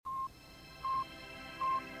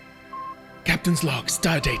Captain's log,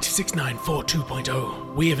 stardate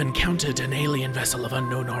 6942.0. We have encountered an alien vessel of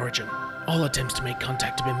unknown origin. All attempts to make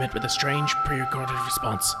contact have been met with a strange, pre-recorded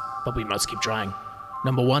response, but we must keep trying.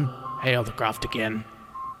 Number 1, hail the craft again.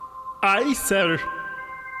 Aye, sir.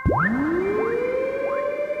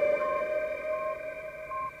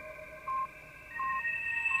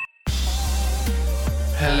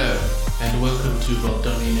 Hello, and welcome to World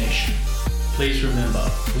Domination. Please remember,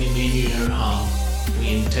 we mean you no harm.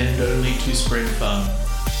 We intend only to spread fun.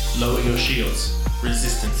 Lower your shields.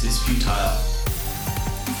 Resistance is futile.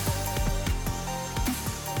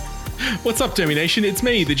 What's up, Domination? It's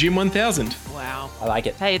me, the Jim 1000. Wow. I like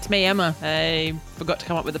it. Hey, it's me, Emma. I forgot to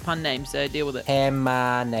come up with a pun name, so deal with it.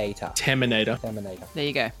 Terminator. Terminator. There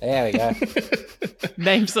you go. There we go.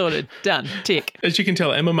 Name sorted. Done. Tick. As you can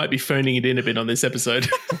tell, Emma might be phoning it in a bit on this episode.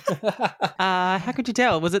 How could you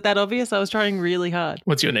tell? Was it that obvious? I was trying really hard.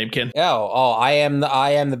 What's your name, Ken? I am the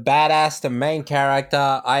badass, the main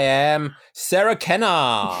character. I am Sarah Kenner.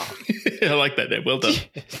 I like that name. Well done.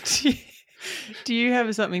 Do you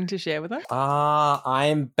have something to share with us?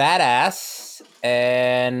 I'm badass,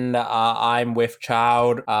 and I'm with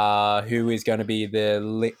Child, who is going to be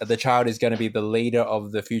the child is going to be the leader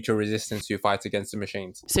of the future resistance who fights against the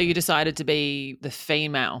machines. So you decided to be the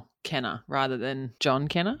female Kenner rather than John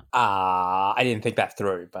Kenner? I didn't think that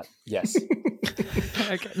through, but yes.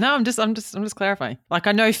 Okay. No, I'm just clarifying. Like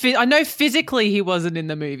I know physically he wasn't in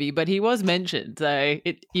the movie, but he was mentioned, so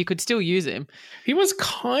you could still use him. He was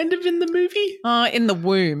kind of in the movie. In the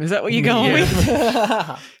womb. Is that what you're going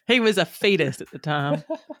Yeah. with? He was a fetus at the time.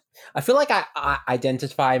 I feel like I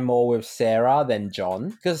identify more with Sarah than John,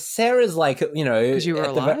 because Sarah's like, Because you were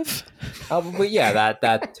alive? Well, yeah,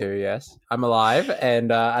 that too. Yes, I'm alive,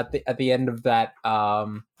 and at the end of that,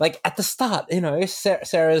 like at the start,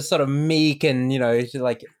 Sarah's sort of meek and she's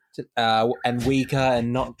like and weaker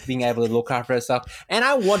and not being able to look after herself, and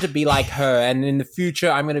I want to be like her, and in the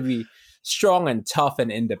future, I'm going to be strong and tough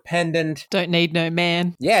and independent. Don't need no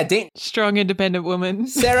man. Yeah, Strong, independent woman.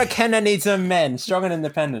 Sarah Kenner needs a man, strong and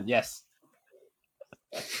independent. Yes.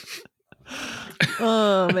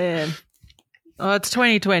 Oh man. Oh, it's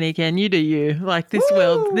 2020, Ken. You do you. Like this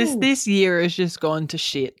world, this year has just gone to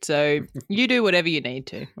shit. So you do whatever you need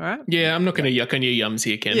to. All right. Yeah, I'm not going to yuck on your yums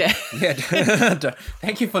here, Ken. Yeah. Yeah.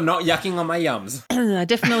 Thank you for not yucking on my yums. I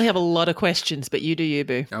definitely have a lot of questions, but you do you,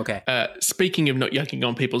 boo. Okay. Speaking of not yucking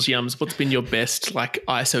on people's yums, what's been your best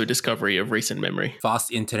ISO discovery of recent memory?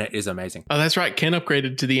 Fast internet is amazing. Oh, that's right. Ken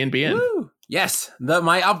upgraded to the NBN. Woo! Yes,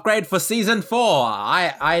 my upgrade for season 4.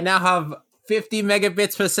 I now have 50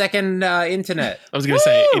 megabits per second internet. I was going to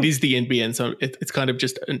say, it is the NBN, so it's kind of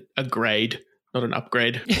just a grade, not an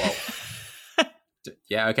upgrade.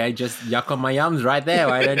 Yeah, okay, just yuck on my yums right there,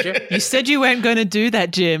 why don't you? You said you weren't going to do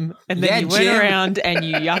that, Jim, and then Yeah, you went Jim. around and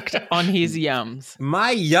you yucked on his yums.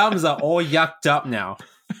 My yums are all yucked up now.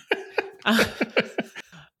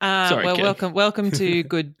 Sorry, well, Ken. welcome to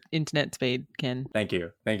good internet speed, Ken. Thank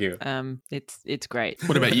you. It's great.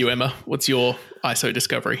 What about you, Emma? What's your ISO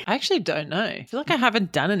discovery? I actually don't know. I feel like I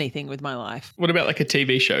haven't done anything with my life. What about like a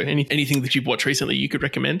TV show? Anything that you've watched recently you could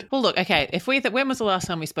recommend? Well, look, okay. When was the last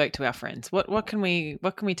time we spoke to our friends? What can we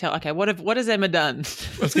tell? Okay, what has Emma done?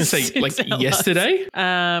 I was going to say like yesterday.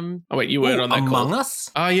 Oh wait, you weren't on that call. Among Us?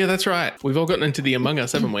 Oh yeah, that's right. We've all gotten into the Among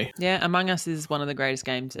Us, haven't we? Yeah, Among Us is one of the greatest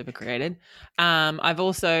games ever created. I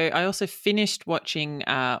also finished watching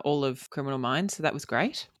all of Criminal Minds, so that was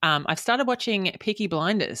great. I've started watching Peaky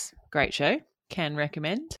Blinders. Great show. Can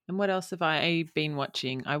recommend. And what else have I been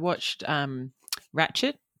watching? I watched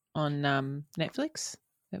Ratchet on Netflix.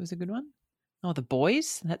 That was a good one. Oh, The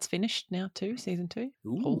Boys. That's finished now too, season 2.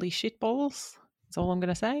 Ooh. Holy shit balls. That's all I'm going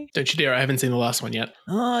to say. Don't you dare! I haven't seen the last one yet.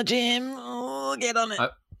 Oh, Jim. Oh, get on it.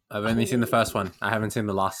 I've only seen the first one. I haven't seen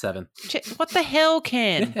the last 7. What the hell,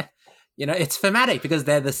 Ken? It's thematic because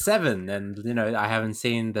they're the 7, and I haven't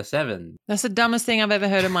seen the 7. That's the dumbest thing I've ever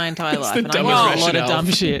heard in my entire It's life. the And I dumbest watch a lot of rationale.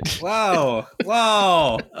 dumb shit.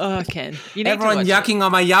 Whoa. Oh, Ken. You need Everyone to watch it. yucking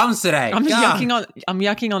on my yums today. I'm God.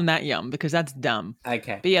 yucking on that yum because that's dumb.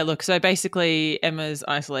 Okay. But yeah, look, so basically Emma's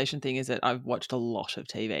isolation thing is that I've watched a lot of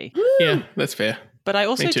TV. Yeah, that's fair. But I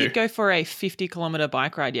also Me too. did go for a 50-kilometer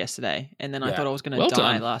bike ride yesterday, and then I Yeah. thought I was going to Well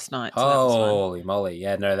die done. last night. So that was fun. Holy moly.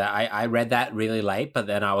 Yeah, no, that I read that really late, but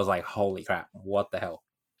then I was like, holy crap, what the hell?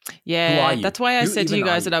 Who Yeah, are you? that's why I Who said to you even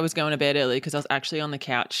are guys that you? I was going to bed early because I was actually on the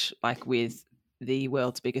couch like with the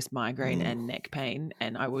world's biggest migraine and neck pain,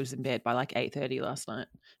 and I was in bed by like 8:30 last night,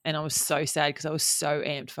 and I was so sad because I was so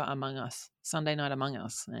amped for Among Us, Sunday night Among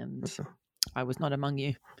Us, and I was not among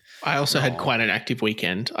you. I also had quite an active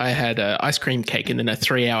weekend. I had ice cream cake and then a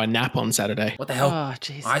 3-hour nap on Saturday. What the hell? Oh,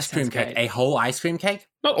 jeez. Ice cream cake. A whole ice cream cake?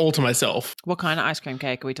 Not all to myself. What kind of ice cream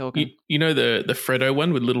cake are we talking? You know the Freddo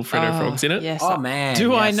one with little Freddo frogs in it? Yes. Oh, man.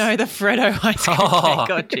 Do I yes. know the Freddo ice cream cake?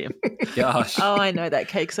 God, Jim. Gosh. Oh, I know that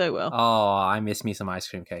cake so well. Oh, I miss me some ice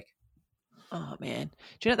cream cake. Oh, man.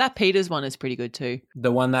 Do you know that Peter's one is pretty good too?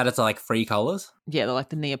 The one that it's like 3 colors? Yeah, they're like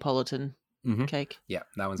the Neapolitan cake. Yeah,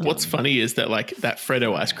 that one's What's good. funny is that like that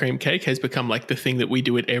Freddo ice cream cake has become like the thing that we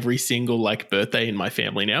do at every single like birthday in my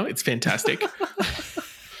family now. It's fantastic.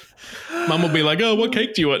 Mum will be like, "Oh, what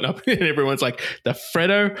cake do you want?" And everyone's like, "The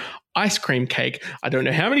Freddo ice cream cake." I don't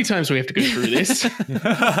know how many times we have to go through this.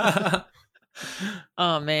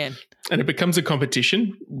 Oh, man. And it becomes a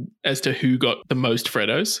competition as to who got the most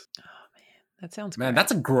Freddos. That sounds Man, great.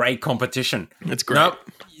 that's a great competition. It's great. Nope.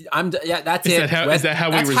 That's Is it. that how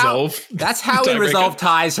we That's resolve? That's how we tiebreaker? resolve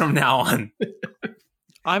ties from now on.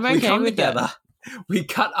 I'm We okay come with together. that. We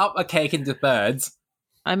cut up a cake into thirds.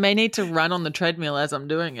 I may need to run on the treadmill as I'm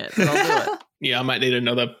doing it, but I'll do it. Yeah, I might need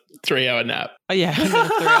another 3-hour nap. Oh, yeah. I'm gonna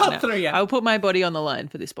throw it now. 3 hours. I'll put my body on the line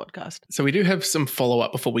for this podcast. So we do have some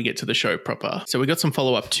follow-up before we get to the show proper. So we got some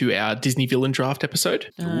follow-up to our Disney villain draft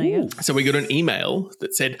episode. Yeah. So we got an email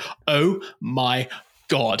that said, "Oh my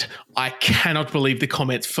God, I cannot believe the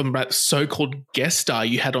comments from that so-called guest star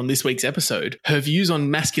you had on this week's episode. Her views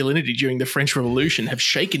on masculinity during the French Revolution have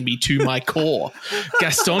shaken me to my core.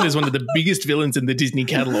 Gaston is one of the biggest villains in the Disney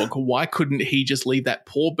catalog. Why couldn't he just leave that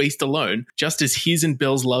poor beast alone just as his and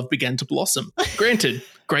Belle's love began to blossom? Granted,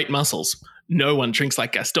 great muscles. No one drinks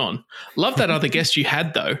like Gaston. Love that other guest you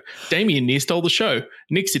had, though. Damien near stole the show.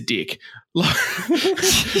 Nick's a dick.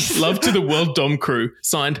 Love to the World Dom crew.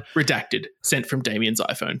 Signed, redacted. Sent from Damien's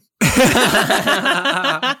iPhone."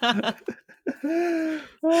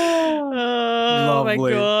 Oh my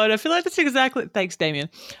Lovely. God. I feel like that's exactly. Thanks, Damien.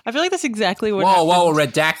 I feel like that's exactly what Whoa,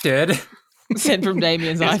 redacted. sent from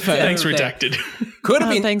Damien's iPhone. Thanks, redacted. Could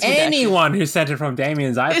have Oh, been thanks, redacted. anyone who sent it from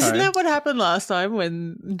Damien's iPhone. Isn't that what happened last time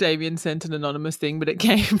when Damien sent an anonymous thing, but it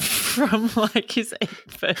came from like his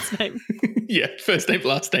first name? Yeah, first name,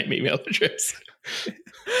 last name, email address.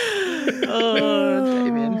 Oh,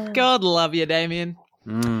 Damien. God love you, Damien.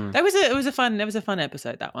 Mm. It was a fun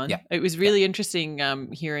episode, that one. Yeah. It was really interesting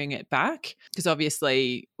hearing it back because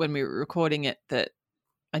obviously when we were recording it that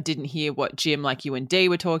I didn't hear what Jim, like you and Dee,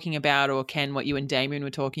 were talking about, or Ken, what you and Damien were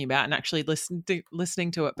talking about, and actually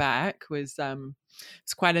listening to it back was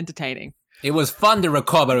it's quite entertaining. It was fun to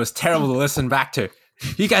record, but it was terrible to listen back to.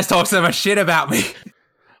 You guys talk so much shit about me.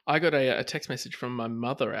 I got a text message from my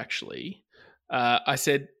mother, actually. I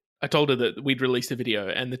told her that we'd released a video,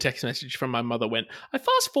 and the text message from my mother went, "I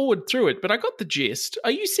fast forward through it, but I got the gist.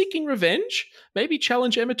 Are you seeking revenge? Maybe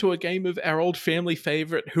challenge Emma to a game of our old family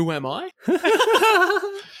favorite, Who Am I?"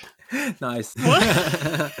 Nice.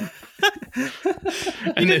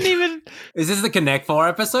 And then, Is this the Connect 4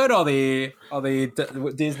 episode or the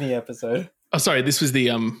Disney episode? oh, sorry, this was the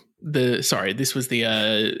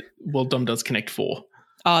Well, Dom Does Connect 4.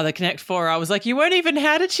 Oh, the Connect 4. I was like, you weren't even,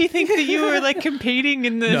 how did she think that you were like competing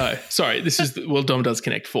in the... No, sorry, this is Well, Dom Does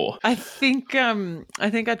Connect 4. I think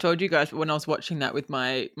I told you guys when I was watching that with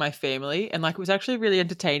my family, and like it was actually really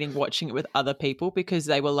entertaining watching it with other people because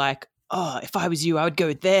they were like, "Oh, if I was you, I would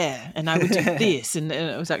go there and I would do this," and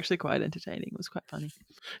it was actually quite entertaining. It was quite funny.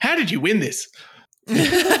 How did you win this?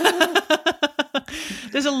 There's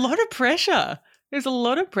a lot of pressure.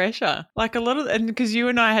 Like and because you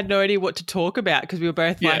and I had no idea what to talk about because we were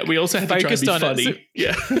both Yeah, like we also had to try and focused be on funny. it. So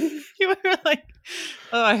Yeah. you were like,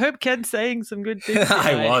 "Oh, I hope Ken's saying some good things."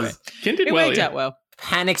 I Anyway, was. Ken did It well, worked yeah. out well.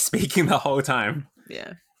 Panic speaking the whole time.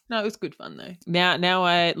 Yeah. No, it was good fun though. Now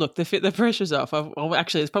I look the pressure's off.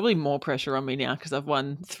 Actually, there's probably more pressure on me now because I've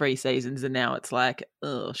won 3 seasons and now it's like,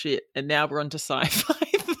 oh shit. And now we're on to sci-fi.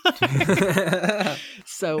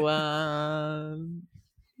 So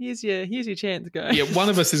here's your chance, guys. Yeah, one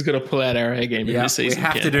of us has got to pull out our A game in Yeah, this we season.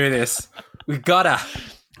 have Ken. to do this. We gotta.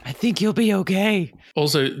 I think you'll be okay.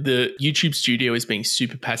 Also, the YouTube studio is being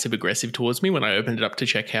super passive aggressive towards me when I opened it up to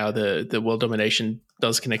check how the World Domination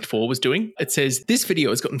Does Connect 4 was doing. It says, "This video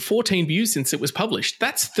has gotten 14 views since it was published.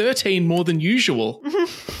 That's 13 more than usual."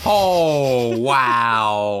 Oh,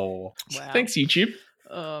 wow. Wow. Thanks, YouTube.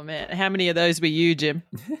 Oh man, how many of those were you, Jim?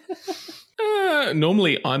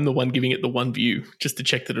 Normally, I'm the one giving it the 1 view just to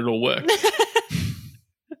check that it all worked.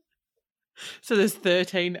 So there's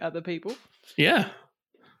 13 other people. Yeah.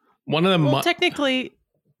 One of them Well, might... technically,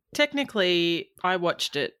 I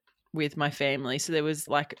watched it with my family, so there was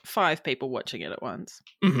like 5 people watching it at once.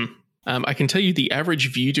 Mhm. I can tell you the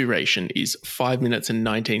average view duration is 5 minutes and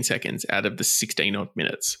 19 seconds out of the 16 odd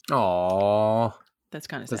minutes. Aww. That's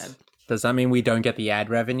kind of sad. Does that mean we don't get the ad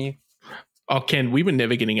revenue? Oh, Ken, we were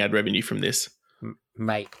never getting ad revenue from this.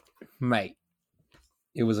 Mate.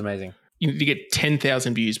 It was amazing. You need to get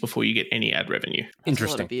 10,000 views before you get any ad revenue. That's a lot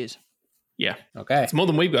Interesting. of views. Yeah. Okay. It's more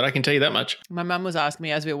than we've got, I can tell you that much. My mum was asking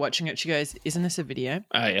me as we were watching it, she goes, "Isn't this a video?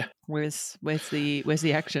 Oh, yeah. Where's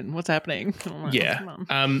the action? What's happening?" I'm like, Yeah.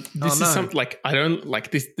 "Mum." This is something like I don't like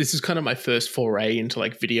this. This is kind of my first foray into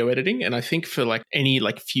like video editing, and I think for like any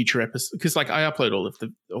like future episodes, because like I upload all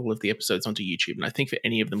of the episodes onto YouTube, and I think for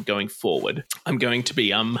any of them going forward, I'm going to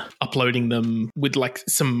be uploading them with like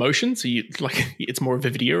some motion, so you like it's more of a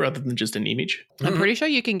video rather than just an image. I'm pretty sure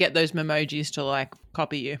you can get those memojis to like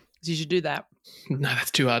copy you. So you should do that. No,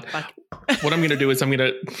 that's too hard. Like- What I'm going to do is I'm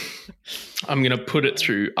going to put it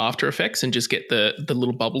through After Effects and just get the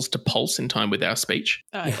little bubbles to pulse in time with our speech,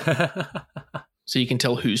 Oh, yeah. so you can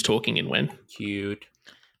tell who's talking and when. Cute.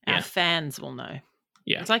 Our Yeah. fans will know.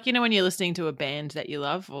 Yeah. It's like, you know, when you're listening to a band that you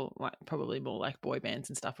love, or like probably more like boy bands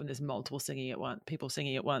and stuff, when there's multiple singing at once, people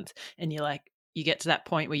singing at once, and you're like, you get to that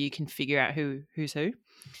point where you can figure out who's who.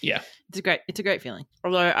 Yeah. It's a great feeling.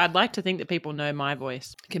 Although I'd like to think that people know my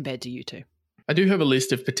voice compared to you two. I do have a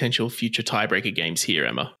list of potential future tiebreaker games here,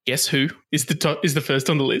 Emma. Guess who is the first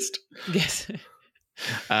on the list? Yes.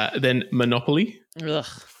 Then Monopoly. Ugh.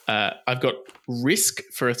 I've got Risk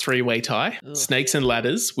for a 3-way tie. Ugh. Snakes and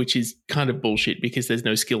Ladders, which is kind of bullshit because there's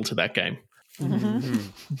no skill to that game.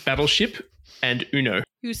 Battleship and Uno.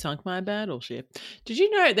 Who sunk my battleship? Did you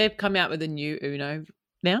know they've come out with a new Uno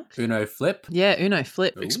now? Uno flip. Yeah, Uno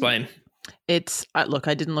Flip. Explain. It's look,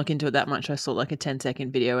 I didn't look into it that much. I saw like a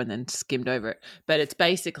 10-second video and then skimmed over it. But it's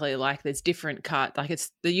basically like there's different cards, like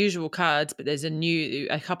it's the usual cards, but there's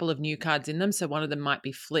a couple of new cards in them. So one of them might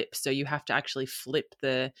be flips. So you have to actually flip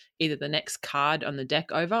either the next card on the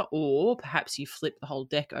deck over, or perhaps you flip the whole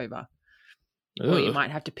deck over. Or you Ugh.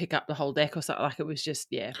 might have to pick up the whole deck or something. Like it was just,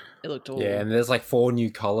 it looked all. Yeah, and there's like 4 new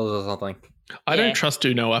colors or something. I Yeah. don't trust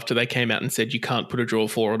Uno after they came out and said you can't put a draw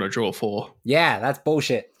 4 on a draw 4. Yeah, that's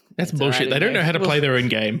bullshit. That's It's bullshit. alright, They don't Uno. know how to play their own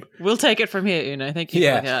game. We'll take it from here, Uno. Thank you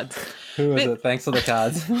Yeah. for the cards. Who was But- it? Thanks for the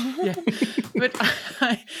cards. Yeah.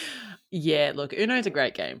 But yeah, look, Uno's a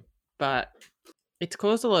great game, but it's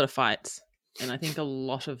caused a lot of fights. And I think a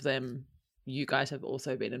lot of them you guys have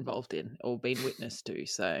also been involved in or been witness to.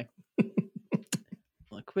 So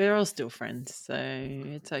look, we're all still friends, so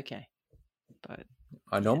it's okay. But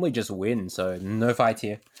I normally just win, so no fights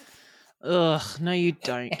here. ugh, no, you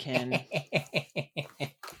don't, Ken.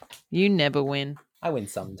 You never win. I win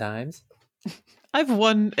sometimes. I've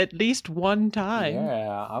won at least one time. Yeah,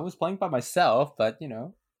 I was playing by myself, but you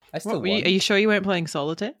know, I still What, won. are you sure you weren't playing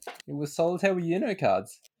solitaire? It was solitaire with Uno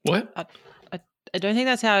cards. What? I don't think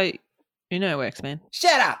that's how Uno works, man.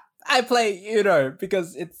 Shut up! I play Uno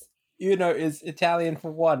because Uno is Italian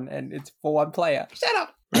for one, and it's for one player. Shut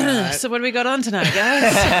up! So what do we got on tonight,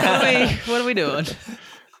 guys? what are we doing?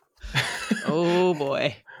 Oh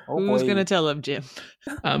boy. Oh, Who's boy. going to tell him, Jim?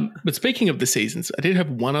 But speaking of the seasons, I did have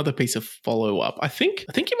one other piece of follow up. I think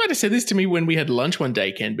you might have said this to me when we had lunch one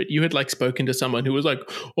day, Ken, but you had like spoken to someone who was like,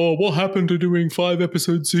 "Oh, what happened to doing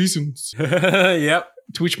 5-episode seasons?" Yep.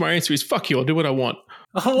 To which my answer is, "Fuck you, I'll do what I want."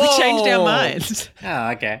 We changed our minds. Oh,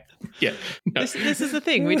 okay. Yeah. No. This is the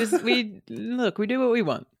thing. We do what we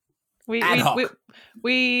want. Ad hoc.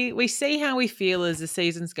 We see how we feel as the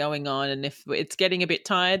season's going on, and if it's getting a bit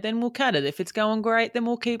tired, then we'll cut it. If it's going great, then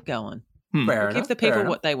we'll keep going. Hmm. Fair We'll enough. give the fair people enough.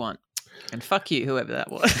 what they want. And fuck you, whoever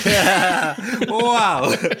that was.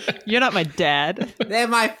 Wow. You're not my dad. They're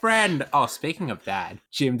my friend. Oh, speaking of dad,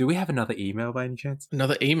 Jim, do we have another email by any chance?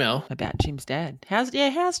 Another email. About Jim's dad. How's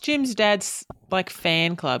Jim's dad's like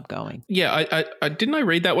fan club going? Yeah, I didn't I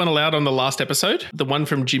read that one aloud on the last episode? The one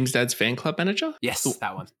from Jim's dad's fan club manager? Yes,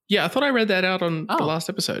 that one. Yeah, I thought I read that out on the Oh. last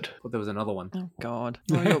episode. Thought there was another one. Oh God!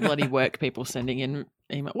 All your bloody work people sending in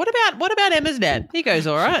email. What about Emma's dad? He goes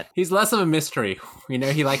all right. He's less of a mystery. You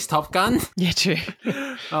know, he likes Top Gun. Yeah, true.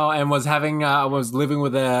 Oh, and was living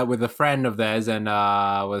with a friend of theirs, and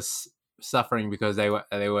was suffering because they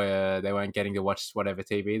weren't getting to watch whatever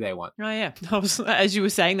TV they want. Oh yeah. As you were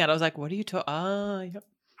saying that, I was like, "What are you talking?" Yep.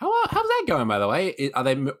 How's that going, by the way? Are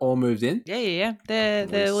they all moved in? Yeah. They're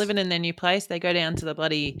Nice. living in their new place. They go down to the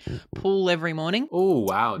bloody pool every morning, Oh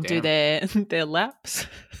wow! Damn. do their laps,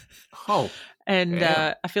 Oh, and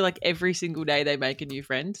Damn. I feel like every single day they make a new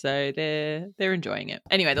friend, so they're enjoying it.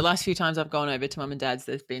 Anyway, the last few times I've gone over to mum and dad's,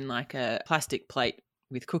 there's been like a plastic plate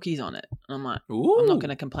with cookies on it. And I'm like, Ooh. I'm not going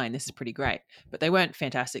to complain. This is pretty great. But they weren't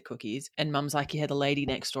fantastic cookies. And Mum's like, yeah, the lady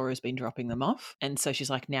next door has been dropping them off. And so she's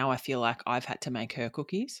like, now I feel like I've had to make her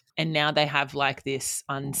cookies. And now they have like this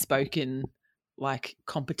unspoken like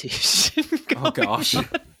competition. Oh gosh.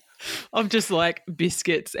 Of just like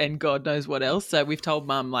biscuits and God knows what else. So we've told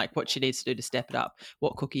Mum like what she needs to do to step it up,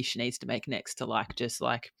 what cookies she needs to make next to like just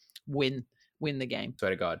like win the game.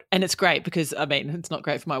 Swear to God. And it's great because I mean it's not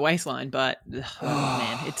great for my waistline, but oh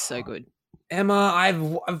man, it's so good. Emma,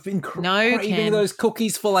 I've been No, craving Ken. those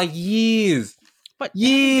cookies for like years. But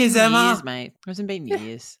Years, Emma. Years, mate. It hasn't been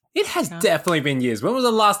years. It has Yeah. definitely been years. When was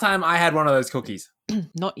the last time I had one of those cookies?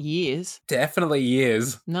 Not years. Definitely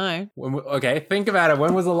years. No. Okay, think about it.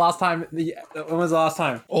 When was the last time? When was the last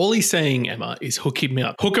time? All he's saying, Emma, is hook him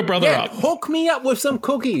up. Hook a brother Yeah, up. hook me up with some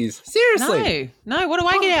cookies. Seriously. No. What do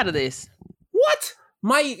I get out of this? What?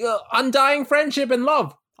 My undying friendship and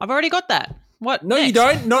love. I've already got that. What? No, you next?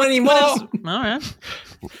 don't. Not anymore. All right.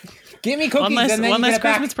 Give me cookies One less, and then one you less get it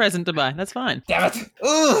back. Christmas present to buy. That's fine. Damn it.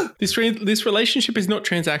 Ugh. This relationship is not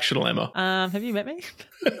transactional, Emma. Have you met me?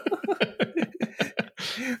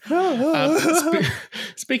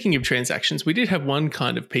 Speaking of transactions, we did have one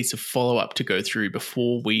kind of piece of follow-up to go through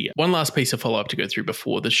before one last piece of follow-up to go through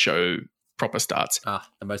before the show proper starts.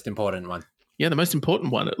 The most important one. Yeah, the most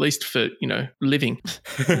important one, at least for, living,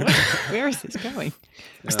 Where is this going?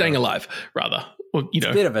 staying alive, rather. Or,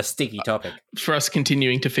 Bit of a sticky topic. for us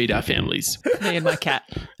continuing to feed our families. Me and my cat.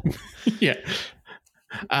 Yeah.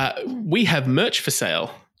 We have merch for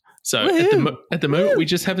sale. So Woohoo! at the moment, we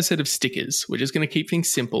just have a set of stickers. We're just going to keep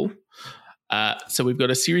things simple. So we've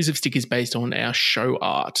got a series of stickers based on our show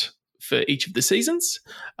art for each of the seasons.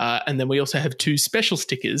 And then we also have 2 special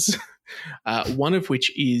stickers, one of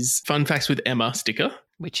which is Fun Facts with Emma sticker.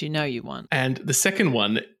 Which you know you want. And the second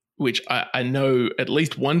one, which I know at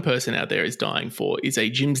least one person out there is dying for, is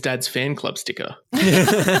a Jim's Dad's Fan Club sticker.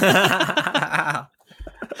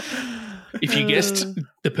 If you guessed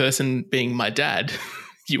the person being my dad,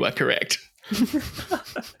 you are correct.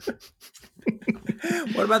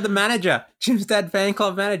 What about the manager? Jim's Dad Fan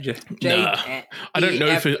Club manager. Nah. I don't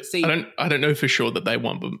know for JFC. I don't know for sure that they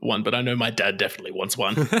want one, but I know my dad definitely wants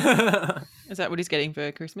one. Is that what he's getting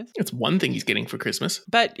for Christmas? It's one thing he's getting for Christmas.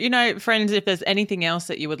 But, friends, if there's anything else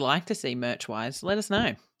that you would like to see merch-wise, let us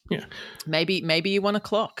know. Yeah. Maybe you want a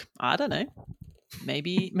clock. I don't know.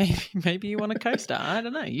 Maybe you want a coaster. I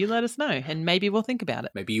don't know. You let us know, and maybe we'll think about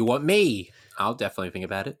it. Maybe you want me. I'll definitely think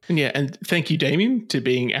about it. And yeah, and thank you, Damien, to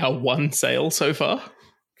being our one sale so far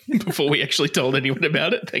before we actually told anyone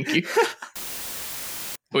about it. Thank you.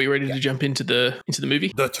 Are you ready to jump into the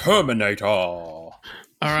movie? The Terminator. All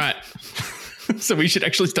right. So we should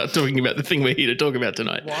actually start talking about the thing we're here to talk about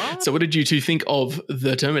tonight. What? So what did you 2 think of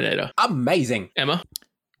The Terminator? Amazing. Emma?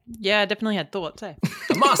 Yeah, I definitely had thoughts, eh?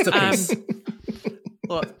 A masterpiece.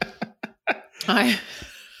 Look,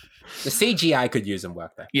 the The CGI could use some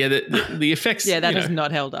work there. Yeah, the effects. yeah, that you has know,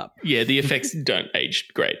 not held up. Yeah, the effects don't age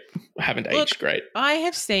great. Haven't aged great. I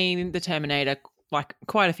have seen The Terminator like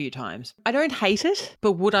quite a few times. I don't hate it,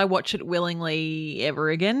 but would I watch it willingly ever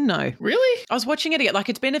again? No. Really? I was watching it again. Like,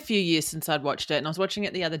 it's been a few years since I'd watched it, and I was watching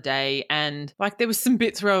it the other day, and like there was some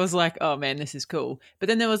bits where I was like, oh man, this is cool. But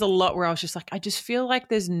then there was a lot where I was just like, I just feel like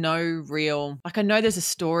there's no real, like, I know there's a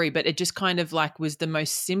story, but it just kind of like was the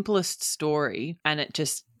most simplest story, and it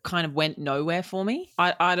just kind of went nowhere for me.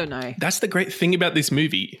 I don't know. That's the great thing about this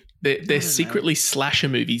movie. They're secretly slasher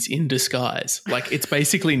movies in disguise. Like, it's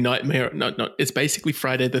basically Nightmare. Not. It's basically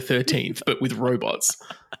Friday the 13th, but with robots.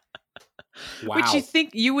 Wow. Which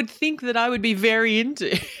you would think that I would be very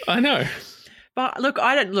into. I know. But look,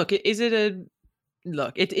 I don't look. Is it a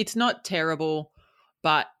look? It's not terrible,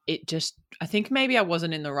 but it just. I think maybe I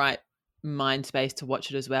wasn't in the right mind space to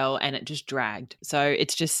watch it as well, and it just dragged. So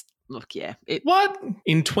it's just look, yeah. What?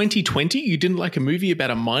 In 2020, you didn't like a movie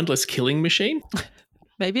about a mindless killing machine?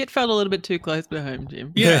 Maybe it felt a little bit too close to home,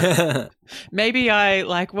 Jim. Yeah. Maybe I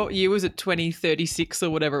like what year was it? 2036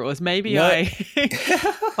 or whatever it was. Maybe No.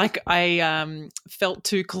 I felt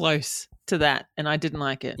too close to that, and I didn't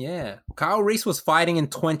like it. Yeah. Kyle Reese was fighting in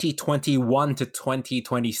 2021 to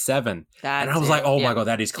 2027. That's And I was it. like, oh Yeah. my God,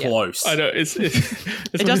 that is Yeah. close. I know. It's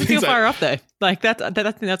It doesn't feel far off though. Like that. I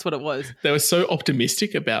think that's what it was. They were so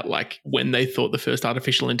optimistic about like when they thought the first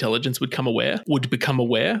artificial intelligence would become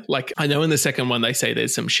aware. Like, I know in the second one they say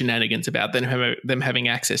there's some shenanigans about them having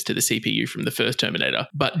access to the CPU from the first Terminator,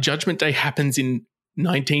 but Judgment Day happens in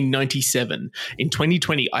 1997. In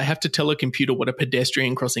 2020, I have to tell a computer what a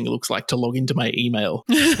pedestrian crossing looks like to log into my email.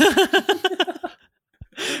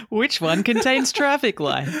 Which one contains traffic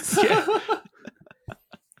lights? Yeah.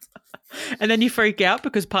 And then you freak out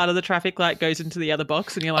because part of the traffic light goes into the other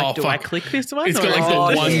box and you're like, do I click this one? It's got like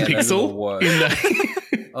Oh, the one yeah, those are the pixel worst. in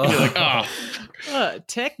the. You're like,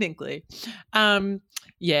 technically.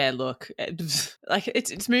 Yeah, look, like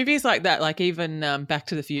it's movies like that, like even Back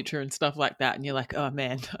to the Future and stuff like that. And you're like, oh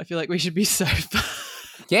man, I feel like we should be so far.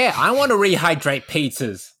 Yeah, I want to rehydrate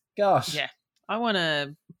pizzas. Gosh. Yeah. I want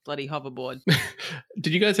a bloody hoverboard.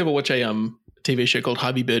 Did you guys ever watch a TV show called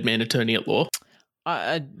Harvey Birdman, Attorney at Law?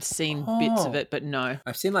 I'd seen bits of it, but no.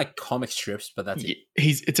 I've seen like comic strips, but that's it.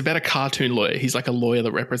 It's about a cartoon lawyer. He's like a lawyer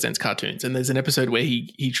that represents cartoons. And there's an episode where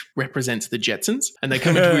he represents the Jetsons. And they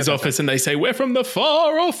come into his office and they say, we're from the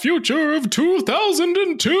far off future of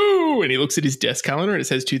 2002. And he looks at his desk calendar and it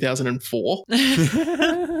says 2004.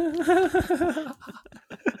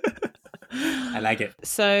 I like it.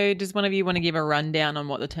 So does one of you want to give a rundown on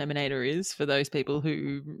what the Terminator is for those people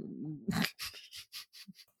who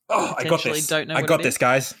Oh, I got potentially this. don't know I what got it this, is?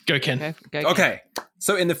 guys. Go, Ken. Go, Ken. Okay.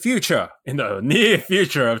 So in the near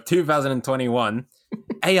future of 2021,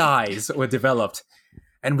 AIs were developed.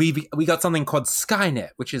 And we got something called Skynet,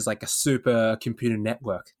 which is like a super computer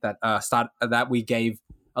network that we gave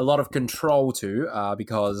a lot of control to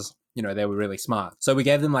because, you know, they were really smart. So we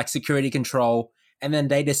gave them like security control, and then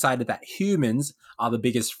they decided that humans are the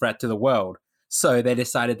biggest threat to the world. So they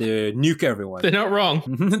decided to nuke everyone. They're not wrong.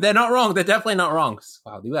 They're not wrong. They're definitely not wrong.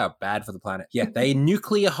 Wow, they are bad for the planet. Yeah, they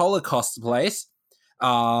nuclear holocaust the place.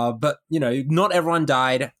 But, you know, not everyone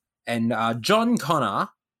died. And John Connor,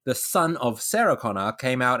 the son of Sarah Connor,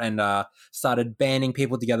 came out and started banding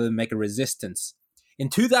people together to make a resistance. In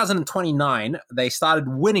 2029, they started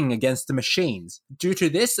winning against the machines. Due to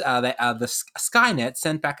this, the Skynet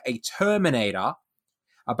sent back a Terminator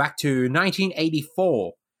back to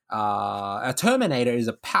 1984. A Terminator is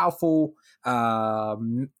a powerful a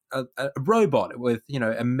robot with, you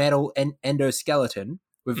know, a metal endoskeleton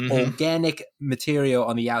with organic material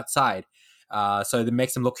on the outside. So that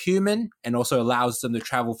makes them look human and also allows them to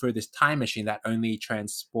travel through this time machine that only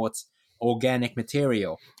transports organic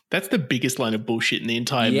material. That's the biggest line of bullshit in the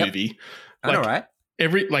entire movie. I know, right?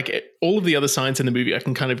 All of the other science in the movie I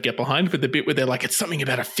can kind of get behind, but the bit where they're like, it's something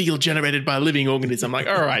about a field generated by a living organism. I'm like,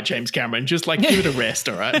 all right, James Cameron, just like give it a rest,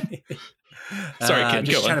 all right? Sorry, Ken,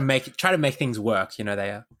 just go on. try to make things work, you know. They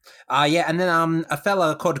are. Yeah, and then a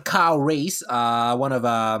fella called Carl Reese, one of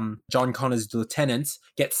John Connor's lieutenants,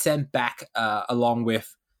 gets sent back along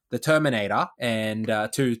with the Terminator and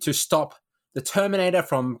to stop the Terminator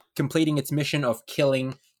from completing its mission of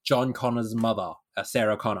killing John Connor's mother,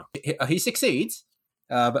 Sarah Connor. He succeeds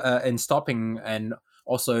in stopping and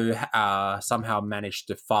also somehow managed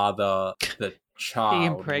to father the child. He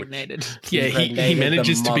impregnated. He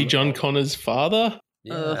manages to be John Connor's father.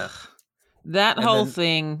 Yeah. Ugh. That And whole then-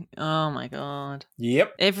 thing. Oh my God.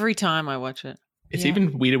 Yep. Every time I watch it. It's Yeah.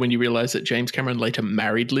 even weirder when you realize that James Cameron later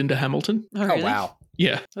married Linda Hamilton. Oh, Oh, really? wow.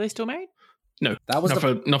 Yeah, Are they still married? no, That was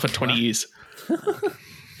not for 20 years.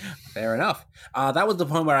 Fair enough. That was the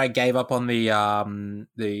point where I gave up on the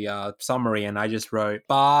summary and I just wrote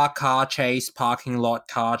bar, car chase, parking lot,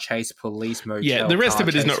 car chase, police, motel. Yeah, the rest car of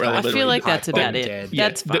it is chase, not relevant. I feel like that's pipe about bomb, it. dead. Yeah,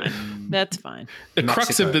 That's fine. That's fine. The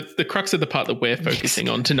crux of Mexico. the crux of the part that we're focusing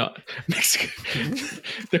on tonight, Mexico.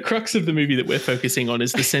 The crux of the movie that we're focusing on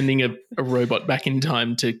is the sending a robot back in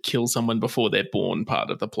time to kill someone before they're born part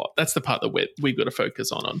of the plot. That's the part that we've got to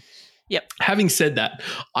focus on. Yep. Having said that,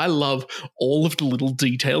 I love all of the little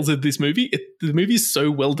details of this movie. The movie is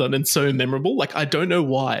so well done and so memorable. Like, I don't know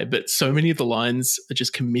why, but so many of the lines are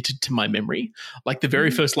just committed to my memory. Like the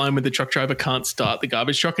very first line when the truck driver can't start the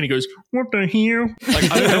garbage truck and he goes, "What the hell?"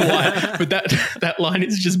 Like, I don't know why, but that line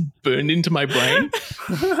is just burned into my brain.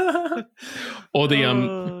 Or the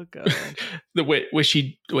Oh God.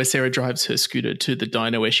 where Sarah drives her scooter to the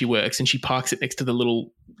diner where she works and she parks it next to the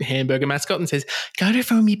little hamburger mascot and says, "Go to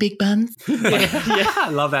for me, big buns." I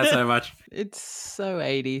love that so much. It's so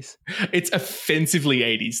 80s. It's offensively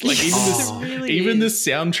 80s. Like Yes, it really even the is.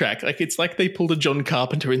 soundtrack, like it's like they pulled a John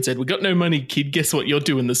Carpenter and said, "We got no money, kid. Guess what? You're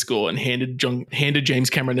doing the score," and handed James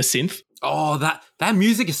Cameron a synth. Oh, that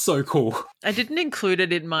music is so cool. I didn't include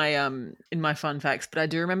it in my fun facts, but I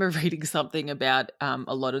do remember reading something about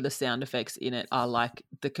a lot of the sound effects in it are like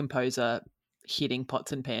the composer hitting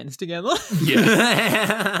pots and pans together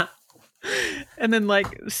Yeah. and then like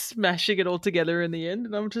smashing it all together in the end.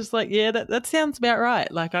 And I'm just like, yeah, that sounds about right.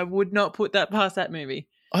 Like I would not put that past that movie.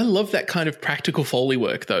 I love that kind of practical Foley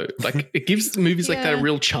work, though. Like, it gives movies like that a Yeah.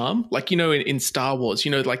 real charm. Like, you know, in Star Wars,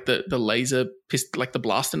 you know, like the laser like the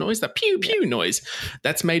blaster noise, that pew pew noise,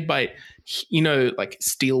 that's made by, you know, like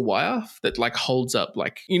steel wire that like holds up,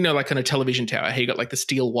 like, you know, like on a television tower, how you got like the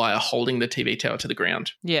steel wire holding the TV tower to the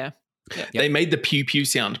ground. Yeah. They made the pew pew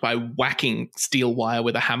sound by whacking steel wire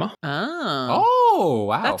with a hammer. Oh,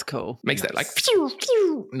 wow. that's cool. Makes that like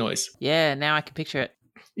noise. Yeah, now I can picture it.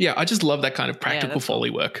 Yeah, I just love that kind of practical that's Foley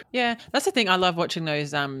work. Yeah, that's the thing. I love watching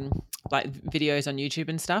those like videos on YouTube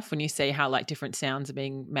and stuff when you see how like different sounds are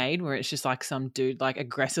being made, where it's just like some dude like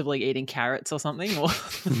aggressively eating carrots or something, or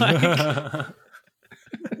like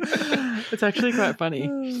it's actually quite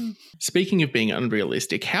funny. Speaking of being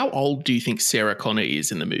unrealistic, how old do you think Sarah Connor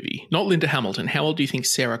is in the movie? Not Linda Hamilton. How old do you think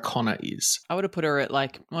Sarah Connor is? I would have put her at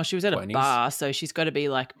like, well, she was at 20s. a bar, so she's got to be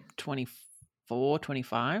like 24,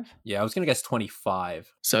 25. Yeah, I was going to guess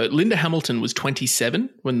 25. So Linda Hamilton was 27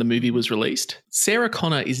 when the movie was released. Sarah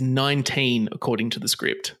Connor is 19 according to the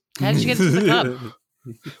script. How did you get into the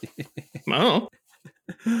club?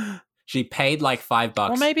 Oh. She paid like $5.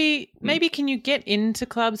 Or maybe can you get into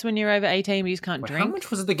clubs when you're over 18 but you just can't Wait, drink? how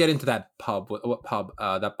much was it to get into that pub? What pub?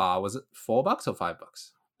 That bar, was it $4 or $5?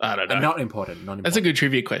 I don't know. Not important. That's a good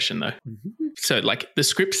trivia question, though. Mm-hmm. So, like, the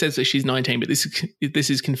script says that she's 19, but this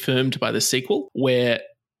is confirmed by the sequel, where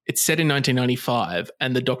it's set in 1995,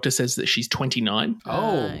 and the doctor says that she's 29.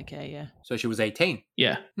 Okay, yeah. So she was 18.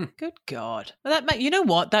 Yeah. Good God. Well, you know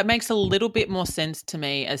what? That makes a little bit more sense to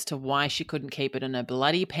me as to why she couldn't keep it in her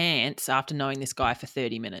bloody pants after knowing this guy for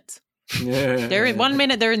 30 minutes. Yeah. 1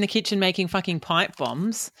 minute they're in the kitchen making fucking pipe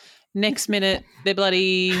bombs. Next minute they're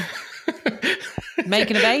bloody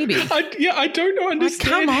making a baby. I don't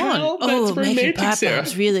understand how that's making romantic, pipe Sarah.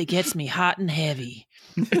 bombs really gets me hot and heavy.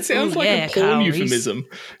 It sounds like yeah, a porn Carl euphemism.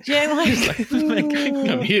 Yeah, like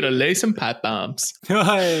I'm here to lay some pipe bombs.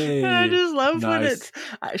 Hey. I just love when Nice. it's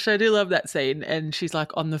actually I do love that scene, and she's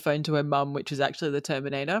like on the phone to her mum, which is actually the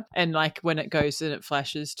Terminator, and like when it goes and it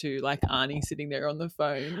flashes to like Arnie sitting there on the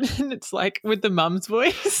phone, and it's like with the mum's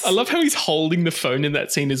voice. I love how he's holding the phone in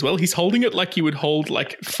that scene as well. He's holding it like you would hold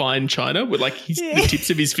like fine china with like the tips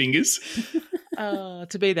of his fingers.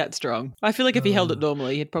 To be that strong. I feel like if he held it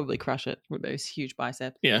normally, he'd probably crush it with those huge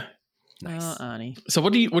biceps. Yeah. Nice. Oh, Arnie. So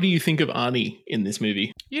what do you think of Arnie in this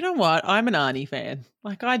movie? You know what? I'm an Arnie fan.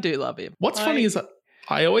 Like, I do love him. What's funny is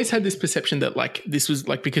I always had this perception that like this was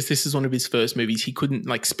like because this is one of his first movies, he couldn't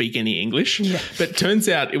like speak any English. Yeah. But turns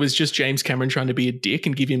out it was just James Cameron trying to be a dick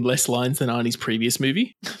and give him less lines than Arnie's previous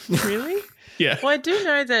movie. Really? Yeah. Well, I do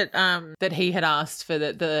know that that he had asked for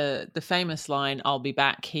the famous line, "I'll be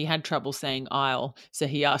back." He had trouble saying "I'll," so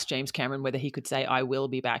he asked James Cameron whether he could say "I will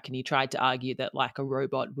be back," and he tried to argue that like a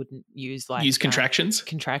robot wouldn't use contractions.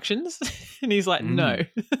 Contractions, and he's like, "No,"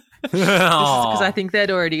 Because because I think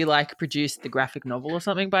they'd already like produced the graphic novel or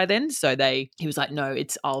something by then. So he was like, "No,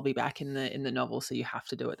 it's I'll be back in the novel, so you have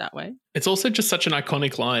to do it that way." It's also just such an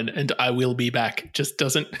iconic line, and "I will be back" just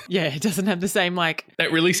doesn't. Yeah, it doesn't have the same like.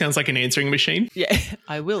 That really sounds like an answering machine. Yeah,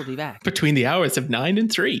 I will be back. Between the hours of 9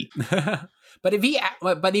 and 3. But if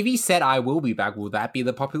he said "I will be back," will that be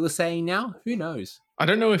the popular saying now? Who knows? I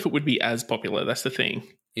don't know if it would be as popular. That's the thing.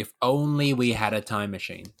 If only we had a time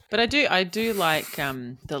machine. But I do like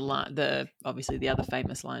the obviously the other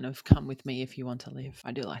famous line of "Come with me if you want to live."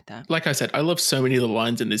 I do like that. Like I said, I love so many of the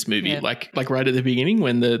lines in this movie. Yeah. Like right at the beginning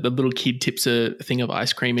when the little kid tips a thing of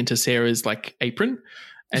ice cream into Sarah's like apron.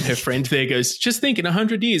 And her friend there goes, "Just think, in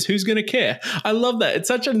 100 years, who's going to care?" I love that. It's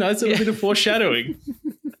such a nice little bit of foreshadowing.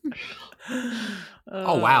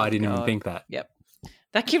 Oh wow, I didn't even think that. Yep.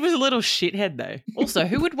 That kid was a little shithead though. Also,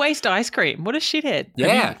 who would waste ice cream? What a shithead.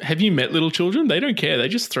 Yeah. Have you met little children? They don't care. They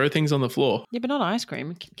just throw things on the floor. Yeah, but not ice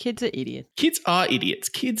cream. Kids are idiots. Kids are idiots.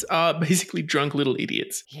 Kids are basically drunk little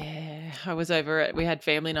idiots. Yeah. I was we had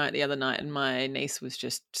family night the other night and my niece was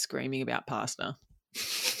just screaming about pasta.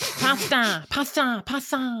 Pasta, pasta,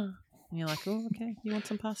 pasta. And you're like, oh, okay. You want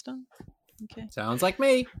some pasta? Okay. Sounds like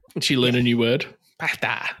me. She learned a new word.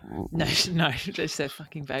 Pasta. No, that's their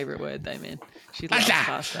fucking favourite word though, man. She loves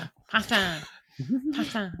pasta. Pasta.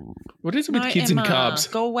 Pasta. What is it with kids Emma, and carbs?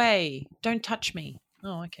 Go away. Don't touch me.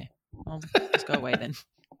 Oh, okay. I'll just go away then.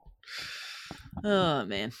 Oh,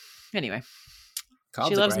 man. Anyway. Carbs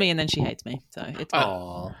She are loves great. me and then she hates me. So it's fine.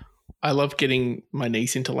 Aw. I love getting my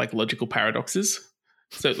niece into like logical paradoxes.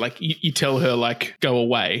 So like you tell her like go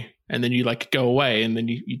away, and then you like go away, and then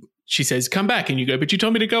she says come back, and you go, but you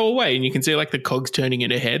told me to go away, and you can see like the cogs turning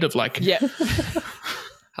in her head of like Yeah.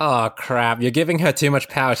 Oh crap! You're giving her too much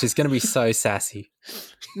power. She's gonna be so sassy.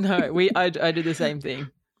 No, I do the same thing.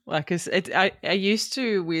 Like, 'cause I used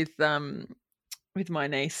to with my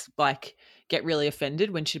niece, like, get really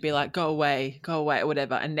offended when she'd be like, go away, or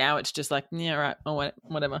whatever. And now it's just like, yeah, right, oh,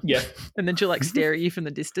 whatever. yeah. And then she'll like stare at you from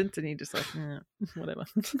the distance and you're just like, whatever.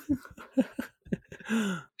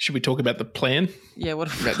 Should we talk about the plan? Yeah, what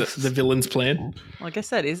About the villain's plan? Well, I guess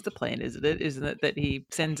that is the plan, isn't it? Isn't it that he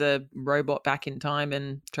sends a robot back in time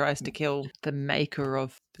and tries to kill the maker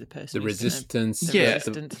of the person? The who's gonna- resistance. The Yeah.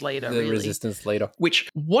 resistance leader, The really. resistance leader.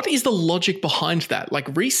 What is the logic behind that?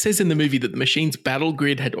 Like Reese says in the movie that the machine's battle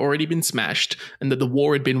grid had already been smashed and that the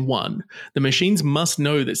war had been won. The machines must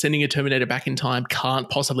know that sending a Terminator back in time can't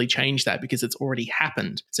possibly change that because it's already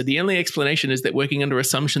happened. So the only explanation is that working under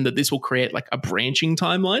assumption that this will create like a branching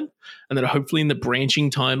timeline and that hopefully in the branching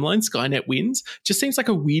timeline, Skynet wins. Just seems like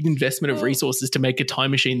a weird investment of resources to make a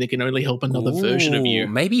time machine that can only help another version of you.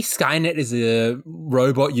 Maybe Skynet is a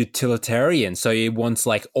robot utilitarian, so it wants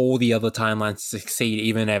like all the other timelines to succeed,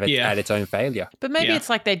 even if it's at its own failure. But maybe Yeah. it's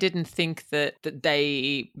like they didn't think that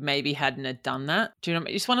they maybe hadn't have done that. Do you know?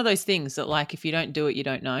 It's one of those things that like if you don't do it, you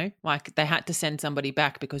don't know. Like they had to send somebody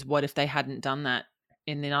back because what if they hadn't done that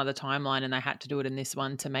in another timeline and they had to do it in this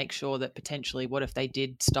one to make sure that potentially what if they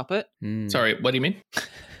did stop it? Sorry, what do you mean?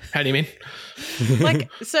 How do you mean? Like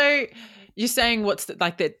so you're saying what's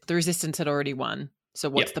the resistance had already won. So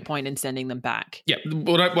what's the point in sending them back? Yeah,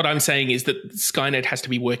 what I'm saying is that Skynet has to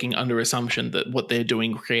be working under assumption that what they're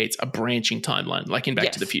doing creates a branching timeline, like in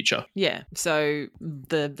Back to the Future. Yeah. So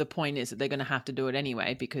the point is that they're going to have to do it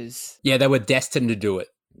anyway because Yeah, they were destined to do it.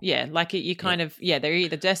 yeah, like you kind of they're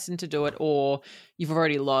either destined to do it or you've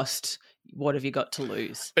already lost. What have you got to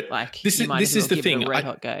lose? But like this you might is as well the give thing. it a red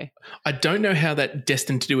hot go. I don't know how that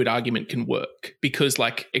destined to do it argument can work because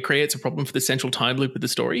like it creates a problem for the central time loop of the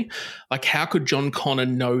story. Like how could John Connor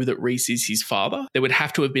know that Reese is his father? There would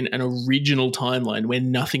have to have been an original timeline where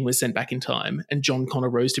nothing was sent back in time and John Connor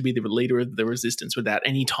rose to be the leader of the resistance without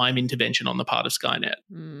any time intervention on the part of Skynet.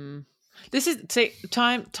 This is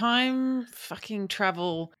time fucking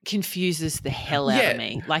travel confuses the hell out of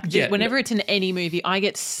me. Like whenever it's in any movie, I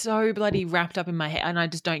get so bloody wrapped up in my head and I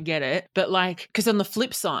just don't get it. But like, because on the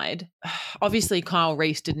flip side, obviously Kyle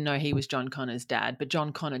Reese didn't know he was John Connor's dad, but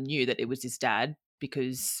John Connor knew that it was his dad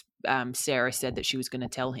because Sarah said that she was going to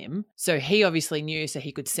tell him. So he obviously knew, so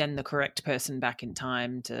he could send the correct person back in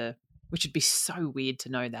time to, which would be so weird to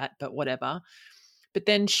know that, but whatever. But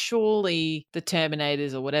then surely the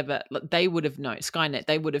Terminators or whatever, they would have known, Skynet,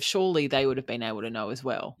 they would have been able to know as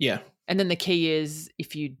well. Yeah. And then the key is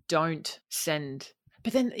if you don't send,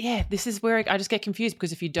 but then, this is where I just get confused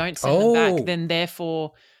because if you don't send them back, then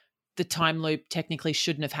therefore the time loop technically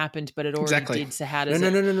shouldn't have happened, but it already did. So how does No.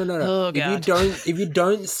 Oh, if God. if you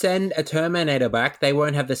don't send a Terminator back, they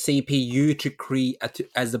won't have the CPU to create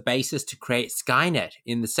as the basis to create Skynet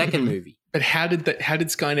in the second movie. But how did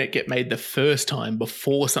Skynet get made the first time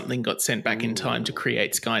before something got sent back in time to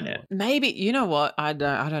create Skynet? Maybe, you know what? I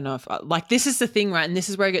don't know if like this is the thing, right? And this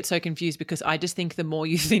is where I get so confused because I just think the more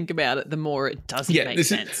you think about it, the more it doesn't make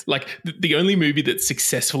sense. Is like the only movie that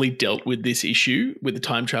successfully dealt with this issue with the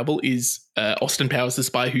time travel is Austin Powers, The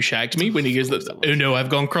Spy Who Shagged Me, when he goes, "Oh no, I've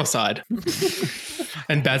gone cross-eyed."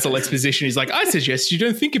 And Basil Exposition is like, "I suggest you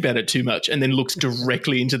don't think about it too much," and then looks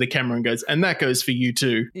directly into the camera and goes, "And that goes for you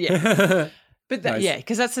too." Yeah. But Nice.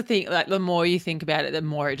 because that's the thing. Like the more you think about it, the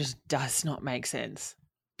more it just does not make sense.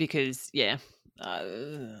 Because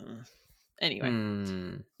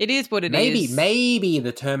anyway, it is what it is. Maybe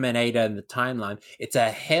the Terminator and the timeline, it's a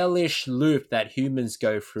hellish loop that humans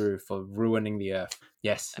go through for ruining the Earth.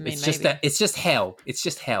 Yes, I mean, it's just maybe. that. It's just hell. It's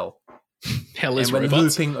just hell. Hell is And we're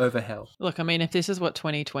robots. looping over hell. Look, I mean, if this is what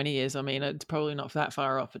 2020 is, I mean, it's probably not that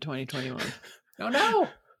far off for 2021. Oh no!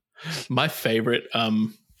 My favorite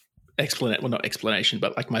not explanation,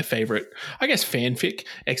 but like my favorite, I guess, fanfic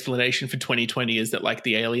explanation for 2020 is that like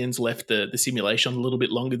the aliens left the simulation a little bit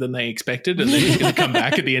longer than they expected, and they're just going to come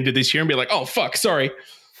back at the end of this year and be like, "Oh fuck, sorry."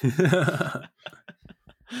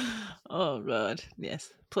 Oh God,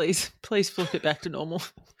 yes. Please flip it back to normal.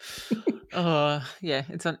 Oh yeah,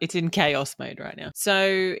 it's in chaos mode right now.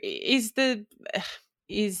 So is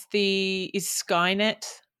Skynet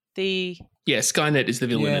the Yeah, Skynet is the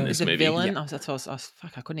villain in this the movie. villain? Yeah.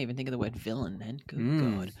 Fuck, I couldn't even think of the word villain then. Good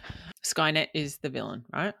God. Skynet is the villain,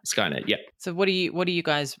 right? Skynet, yeah. So what do you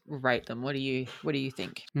guys rate them? What do you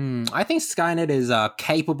think? I think Skynet is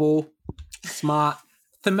capable, smart,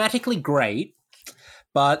 thematically great,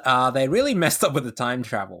 but they really messed up with the time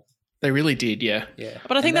travel. They really did, yeah. Yeah,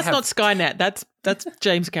 But I think And that's not Skynet. That's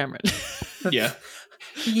James Cameron. Yeah.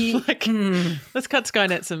 Like, let's cut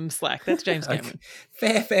Skynet some slack. That's James Cameron.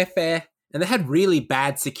 Fair. And they had really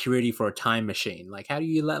bad security for a time machine. Like, how do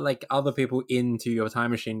you let like other people into your time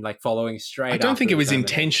machine, like following straight? I don't think after it was the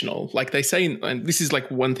Terminator? intentional. Like they say, and this is like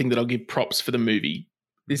one thing that I'll give props for the movie,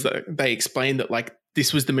 is that they explain that like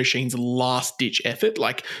this was the machine's last ditch effort.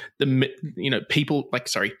 Like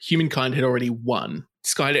humankind had already won.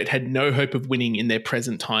 Skynet had no hope of winning in their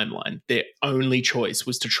present timeline. Their only choice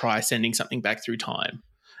was to try sending something back through time.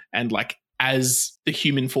 And like as the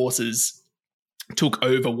human forces took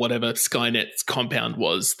over whatever Skynet's compound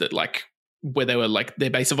was, that like where they were like their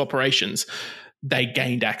base of operations, they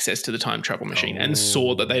gained access to the time travel machine and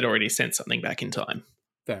saw that they'd already sent something back in time.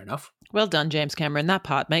 Fair enough. Well done, James Cameron. That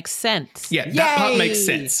part makes sense. Yeah, that part makes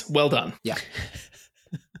sense. Well done. Yeah.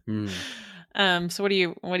 So what do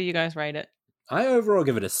you guys rate it? I overall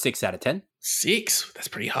give it a 6 out of 10. 6? That's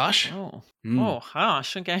pretty harsh. Oh, oh,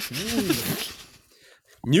 harsh. Okay.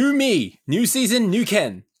 New me, new season, new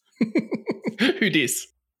Ken. Who dis?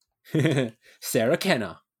 Sarah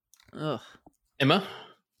Kenner. Ugh. Emma?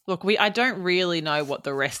 Look, I don't really know what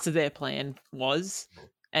the rest of their plan was.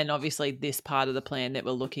 And obviously this part of the plan that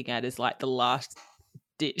we're looking at is like the last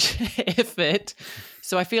ditch effort.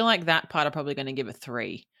 So I feel like that part I'm probably going to give a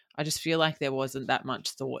 3. I just feel like there wasn't that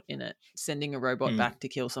much thought in it. Sending a robot back to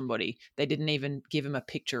kill somebody. They didn't even give him a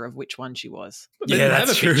picture of which one she was. They didn't have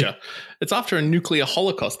a picture. It's after a nuclear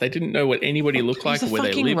holocaust. They didn't know what anybody looked like or where they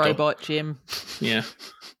lived. He's a fucking robot, Jim. Yeah.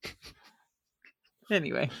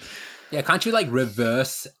 Anyway. Yeah, can't you like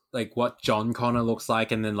reverse like what John Connor looks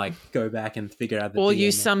like and then like go back and figure out the or DNA?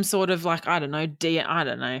 use some sort of like, I don't know, I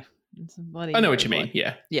don't know. I know what you mean.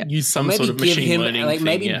 Yeah. Yeah. Use some sort of machine learning like thing,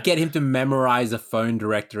 maybe yeah. get him to memorize a phone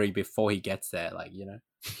directory before he gets there. Like, you know,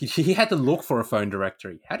 he had to look for a phone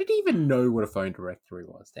directory. How did he even know what a phone directory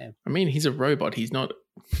was? Damn. I mean, he's a robot. He's not.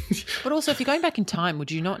 But also, if you're going back in time, would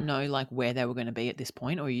you not know like where they were going to be at this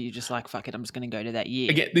point, or are you just like, fuck it, I'm just going to go to that year?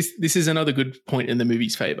 Again, this is another good point in the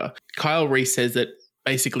movie's favor. Kyle Reese says that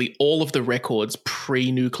basically all of the records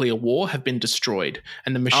pre-nuclear war have been destroyed,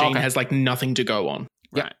 and the machine has like nothing to go on.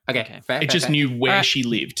 Right. Okay. Fair, It just fair. knew where she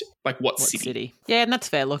lived, like what city. Yeah, and that's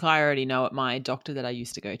fair. Look, I already know at my doctor that I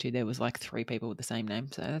used to go to, there was like 3 people with the same name,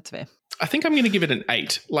 so that's fair. I think I'm going to give it an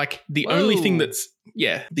 8. Like the only thing that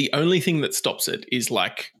stops it is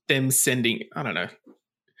like them sending. I don't know.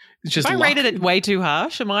 It's just I luck. rated it way too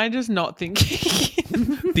harsh. Am I just not thinking?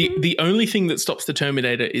 The only thing that stops the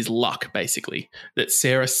Terminator is luck, basically. That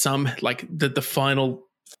Sarah the final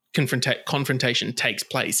confrontation takes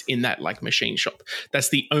place in that like machine shop. That's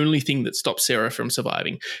the only thing that stops Sarah from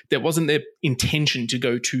surviving. There wasn't their intention to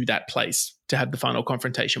go to that place to have the final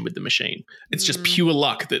confrontation with the machine. It's just pure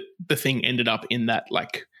luck that the thing ended up in that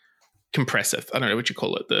like compressor. I don't know what you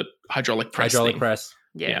call it, the hydraulic press. Press.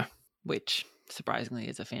 Yeah. Which surprisingly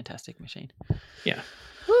is a fantastic machine. Yeah.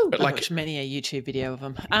 But I watched many a YouTube video of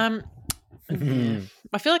them.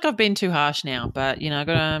 I feel like I've been too harsh now, but you know,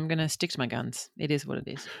 I'm gonna stick to my guns. It is what it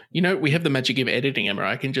is. You know, we have the magic of editing, Emma.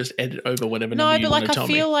 I can just edit over whatever number you want to tell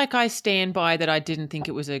me. I feel like I stand by that. I didn't think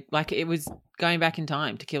it was it was going back in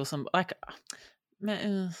time to kill some.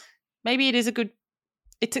 Maybe it is a good.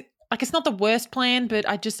 It's not the worst plan, but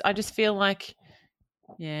I just feel like,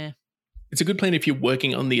 yeah. It's a good plan if you're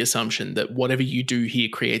working on the assumption that whatever you do here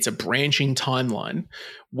creates a branching timeline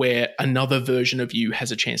where another version of you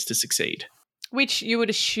has a chance to succeed. Which you would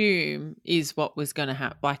assume is what was going to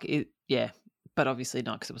happen. But obviously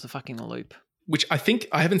not, because it was a fucking loop. Which I think,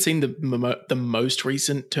 I haven't seen the most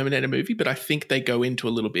recent Terminator movie, but I think they go into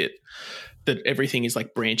a little bit that everything is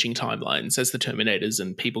like branching timelines as the Terminators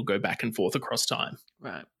and people go back and forth across time.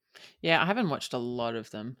 Right. Yeah, I haven't watched a lot of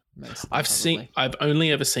them. I've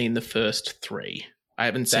only ever seen the first 3. I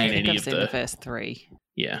haven't seen any of the first 3.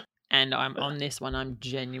 Yeah. And I'm on this one. I'm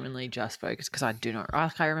genuinely just focused because I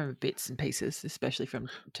remember bits and pieces, especially from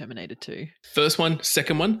Terminator 2. First one,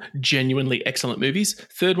 second one, genuinely excellent movies.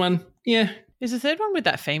 Third one, yeah. Is the third one with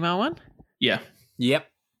that female one? Yeah. Yep.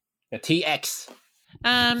 The TX.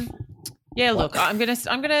 Yeah, look, I'm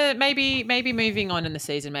gonna maybe moving on in the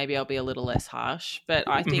season, maybe I'll be a little less harsh. But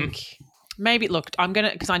I think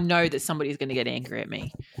because I know that somebody's gonna get angry at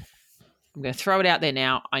me. I'm gonna throw it out there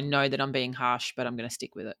now. I know that I'm being harsh, but I'm gonna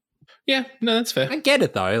stick with it. Yeah, no, that's fair. I get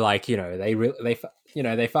it though. Like, you know,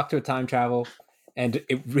 they fucked with time travel, and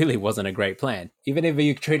it really wasn't a great plan. Even if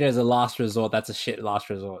you treat it as a last resort, that's a shit last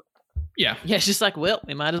resort. Yeah. Yeah, it's just like, well,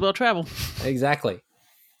 we might as well travel. Exactly.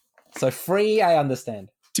 So free, I understand.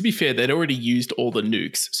 To be fair, they'd already used all the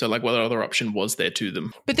nukes, so like what other option was there to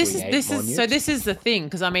them? But this is the thing,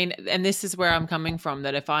 because I mean, and this is where I'm coming from,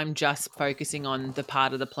 that if I'm just focusing on the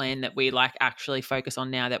part of the plan that we like actually focus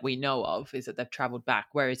on now that we know of, is that they've traveled back.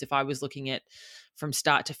 Whereas if I was looking at from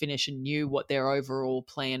start to finish and knew what their overall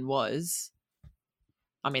plan was,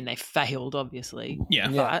 I mean, they failed, obviously. Yeah.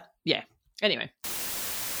 But yeah. Anyway.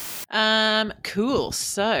 Cool.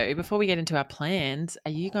 So before we get into our plans,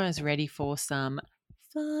 are you guys ready for some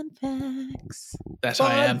fun facts?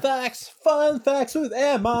 I am. Fun facts with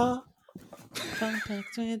Emma. Fun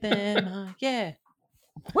facts with Emma. Yeah.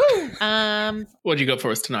 What do you got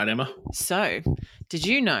for us tonight, Emma? So, did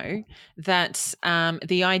you know that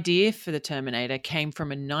the idea for the Terminator came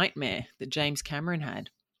from a nightmare that James Cameron had?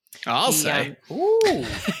 I'll say. Ooh.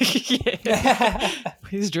 Yeah.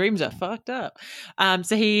 His dreams are fucked up.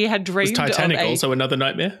 So he had Was dreamed Titanic of also another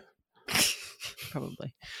nightmare?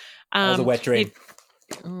 probably. That was a wet dream.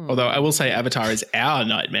 Although I will say Avatar is our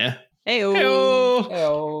nightmare. Hey-o.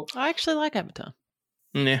 Hey-oh. I actually like Avatar.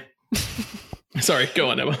 Nah. Sorry, go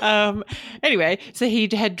on, Emma. Anyway, so he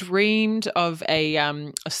had dreamed of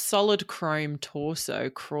a solid chrome torso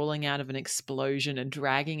crawling out of an explosion and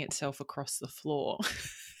dragging itself across the floor.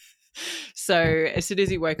 So as soon as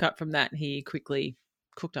he woke up from that, he quickly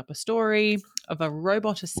cooked up a story of a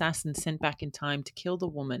robot assassin sent back in time to kill the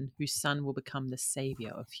woman whose son will become the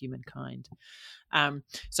savior of humankind.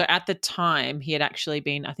 So at the time, he had actually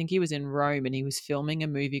been, I think he was in Rome, and he was filming a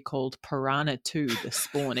movie called Piranha 2, The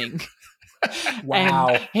Spawning. Wow.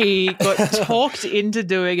 And he got talked into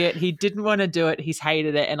doing it. He didn't want to do it. He's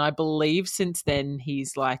hated it. And I believe since then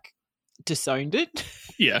he's like disowned it.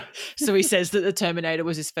 Yeah. So he says that The Terminator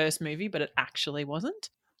was his first movie, but it actually wasn't.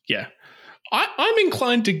 Yeah. I'm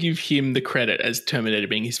inclined to give him the credit as Terminator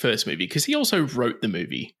being his first movie because he also wrote the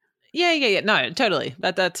movie. Yeah. No, totally.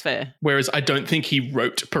 That's fair. Whereas I don't think he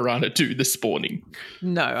wrote Piranha 2, The Spawning.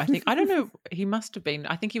 No, I don't know. He must have been,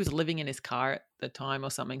 I think he was living in his car at the time or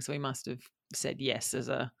something. So he must have said yes as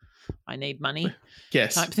a, I need money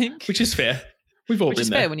Yes. type thing. Which is fair. We've all Which been is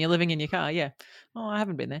there. fair when you're living in your car, yeah. Oh, I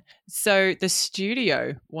haven't been there. So the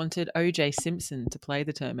studio wanted O.J. Simpson to play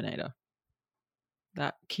the Terminator.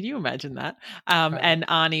 Can you imagine that? And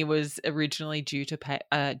Arnie was originally due to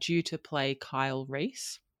play Kyle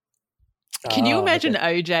Reese. Can you imagine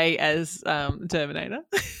OJ as Terminator?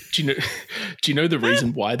 Do you know the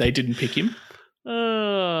reason why they didn't pick him?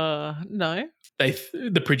 No.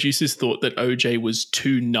 The producers thought that OJ was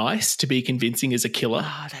too nice to be convincing as a killer.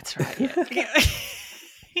 Oh, that's right. Yeah.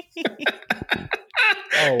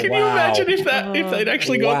 Can you imagine if they'd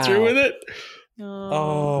actually gone through with it?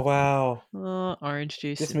 Oh, wow. Orange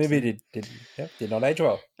juice. This movie did not age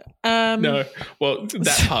well. No. Well,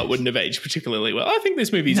 that part wouldn't have aged particularly well. I think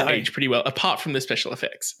this movie's aged pretty well, apart from the special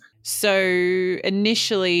effects. So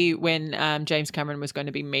initially when James Cameron was going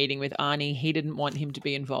to be meeting with Arnie, he didn't want him to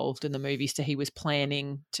be involved in the movie, so he was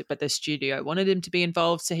planning to, but the studio wanted him to be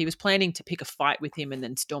involved, so he was planning to pick a fight with him and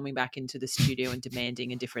then storming back into the studio and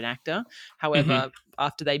demanding a different actor. However,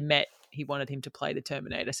 after they met, he wanted him to play the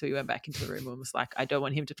Terminator, so he went back into the room and was like, I don't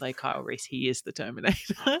want him to play Kyle Reese. He is the Terminator.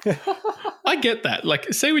 I get that.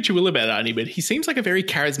 Like, say what you will about Arnie, but he seems like a very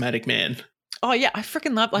charismatic man. Oh, yeah. I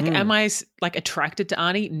freaking love, am I like attracted to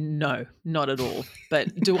Arnie? No, not at all.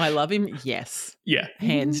 But do I love him? Yes. Yeah.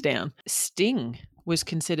 Hands down. Sting was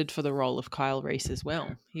considered for the role of Kyle Reese as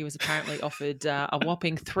well. He was apparently offered a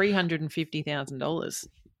whopping $350,000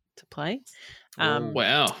 to play.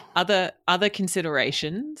 Wow. Other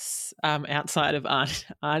considerations outside of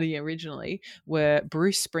Arnie originally were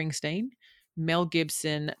Bruce Springsteen, Mel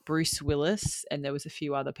Gibson, Bruce Willis, and there was a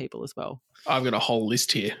few other people as well. I've got a whole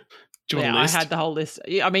list here. Do you want a I list? had the whole list.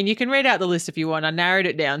 I mean, you can read out the list if you want. I narrowed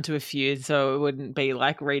it down to a few, so it wouldn't be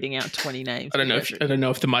like reading out 20 names. I don't know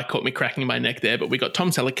if the mic caught me cracking my neck there, but we got Tom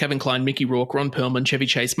Selleck, Kevin Kline, Mickey Rourke, Ron Perlman, Chevy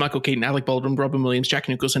Chase, Michael Keaton, Alec Baldwin, Robin Williams, Jack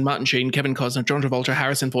Nicholson, Martin Sheen, Kevin Costner, John Travolta,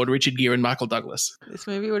 Harrison Ford, Richard Gere, and Michael Douglas. This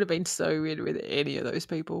movie would have been so weird with any of those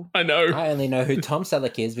people. I know. I only know who Tom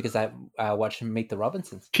Selleck is because I watched him Meet the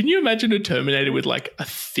Robinsons. Can you imagine a Terminator with like a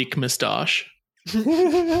thick moustache?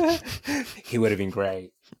 He would have been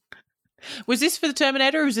great. Was this for the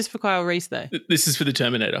Terminator or was this for Kyle Reese though? This is for the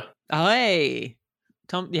Terminator. Hey.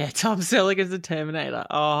 Tom Selleck is the Terminator.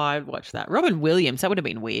 Oh, I'd watch that. Robin Williams, that would have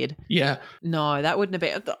been weird. Yeah. No, that wouldn't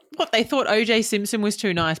have been. What, they thought O.J. Simpson was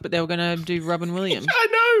too nice, but they were going to do Robin Williams. I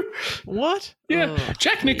know. What? Yeah. Oh,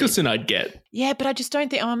 Jack Nicholson I'd get. Yeah, but I just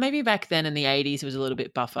don't think, maybe back then in the 80s it was a little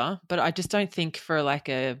bit buffer, but I just don't think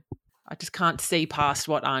I just can't see past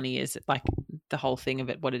what Arnie is, like the whole thing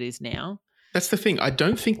of it, what it is now. That's the thing. I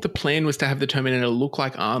don't think the plan was to have the Terminator look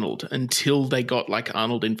like Arnold until they got like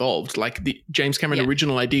Arnold involved. Like the James Cameron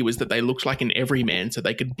original idea was that they looked like an everyman so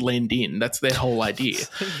they could blend in. That's their whole idea.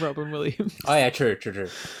 Robin Williams. Oh yeah, true.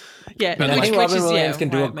 Yeah, But I think Robin Williams can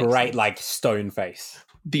do a it makes great sense. like stone face.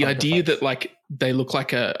 The idea that like they look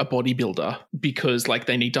like a bodybuilder because like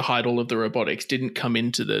they need to hide all of the robotics didn't come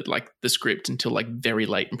into the script until like very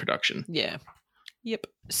late in production. Yeah. Yep.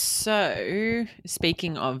 So,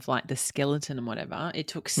 speaking of like the skeleton and whatever, it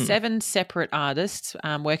took 7 separate artists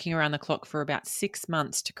working around the clock for about 6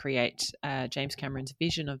 months to create James Cameron's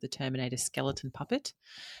vision of the Terminator skeleton puppet.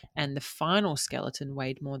 And the final skeleton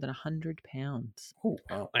weighed more than 100 pounds. Oh,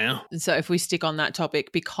 wow. Wow. And so if we stick on that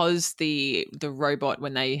topic, because the robot,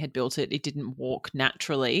 when they had built it, it didn't walk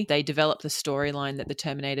naturally, they developed the storyline that the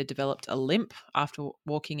Terminator developed a limp after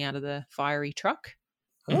walking out of the fiery truck.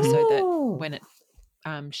 And so that when it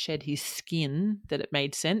shed his skin, that it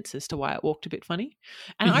made sense as to why it walked a bit funny.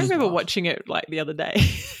 And I remember watching it like the other day.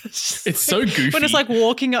 It's so goofy. When it's like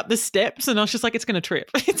walking up the steps and I was just like, it's going to trip.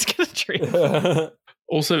 It's going to trip.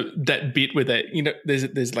 Also, that bit where they, you know,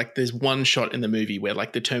 there's one shot in the movie where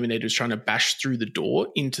like the Terminator is trying to bash through the door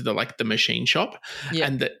into the like the machine shop,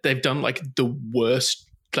 and that they've done like the worst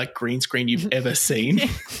like green screen you've ever seen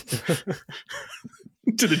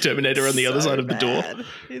to the Terminator on the other side of the door.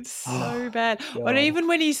 It's so bad. And even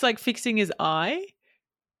when he's like fixing his eye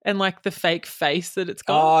and like the fake face that it's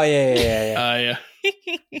got. Oh yeah.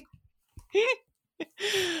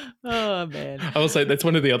 Oh man! I will say that's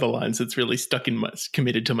one of the other lines that's really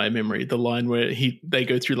committed to my memory. The line where they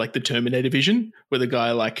go through like the Terminator vision, where the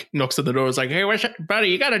guy like knocks on the door, is like, "Hey, what's up, buddy?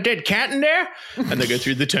 You got a dead cat in there?" And they go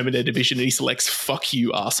through the Terminator vision, and he selects "fuck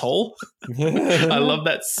you, asshole." I love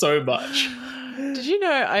that so much. Did you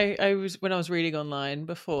know I was when I was reading online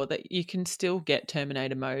before that you can still get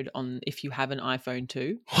Terminator mode on if you have an iPhone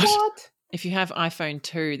 2. What? If you have iPhone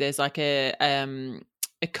 2, there's like a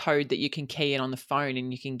code that you can key in on the phone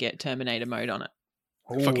and you can get Terminator mode on it.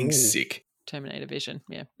 Fucking sick. Terminator vision,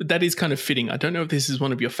 yeah. But that is kind of fitting. I don't know if this is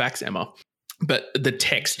one of your facts, Emma, but the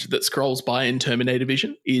text that scrolls by in Terminator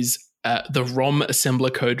vision is the ROM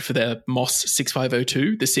assembler code for the MOS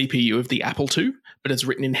 6502, the CPU of the Apple II, but it's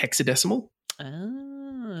written in hexadecimal.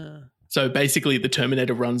 Ah. So basically the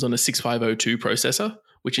Terminator runs on a 6502 processor,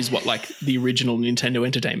 which is what like the original Nintendo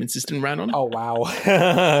Entertainment System ran on. Oh, wow.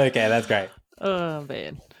 Okay, that's great. Oh,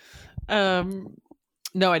 man.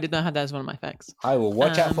 No, I did not have that as one of my facts. I will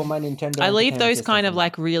watch out for my Nintendo. I leave those System. kind of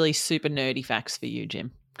like really super nerdy facts for you,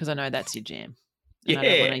 Jim, because I know that's your jam. And I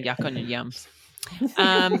don't want to yuck on your yums.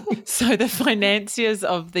 So the financiers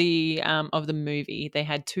of the movie, they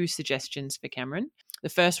had 2 suggestions for Cameron. The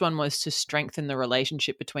first one was to strengthen the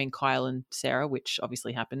relationship between Kyle and Sarah, which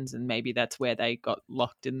obviously happens, and maybe that's where they got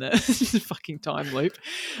locked in the fucking time loop.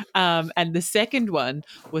 And the second one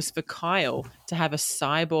was for Kyle to have a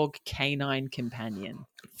cyborg canine companion.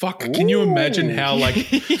 Fuck, can you imagine how like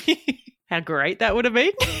how great that would have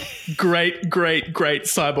been? great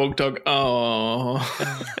cyborg dog. Oh.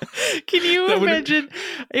 Can you imagine?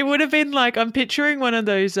 It would have been like, I'm picturing one of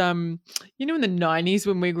those, you know, in the 90s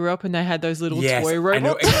when we grew up and they had those little toy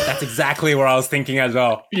robots. I know, that's exactly what I was thinking as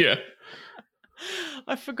well. Yeah.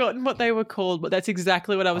 I've forgotten what they were called, but that's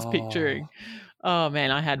exactly what I was picturing. Oh,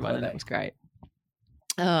 man, I had one and it was great.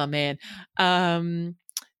 Oh, man.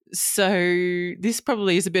 So this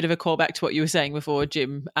probably is a bit of a callback to what you were saying before,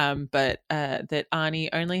 Jim, but that Arnie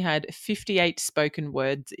only had 58 spoken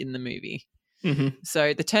words in the movie. Mm-hmm.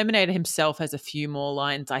 So the Terminator himself has a few more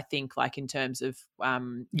lines, I think, like in terms of where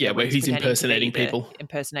he's impersonating people,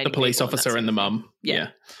 the police officer and the mum. Yeah.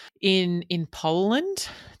 In Poland,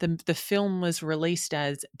 the film was released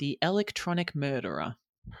as The Electronic Murderer.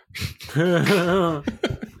 I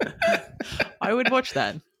would watch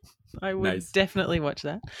that. I would definitely watch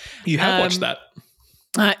that. You have watched that.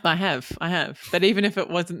 I have. But even if it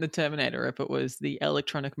wasn't the Terminator, if it was The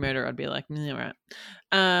Electronic Murder, I'd be like, all right.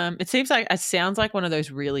 It sounds like one of those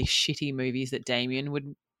really shitty movies that Damien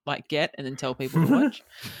would like get and then tell people to watch.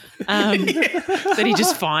 That he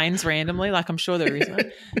just finds randomly. Like I'm sure there is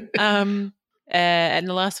one. And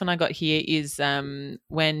the last one I got here is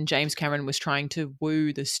when James Cameron was trying to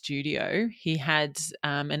woo the studio, he had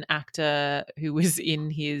an actor who was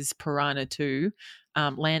in his Piranha 2,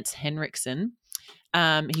 Lance Henriksen.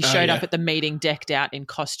 He showed up at the meeting decked out in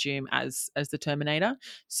costume as the Terminator.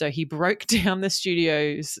 So he broke down the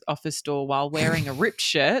studio's office door while wearing a ripped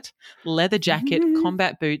shirt, leather jacket,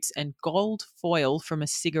 combat boots, and gold foil from a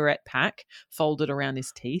cigarette pack folded around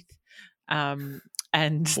his teeth.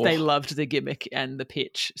 And they loved the gimmick and the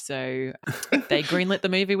pitch. So they greenlit the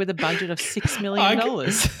movie with a budget of $6 million.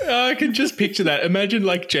 I can just picture that. Imagine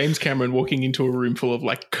like James Cameron walking into a room full of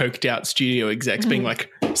like coked out studio execs being like,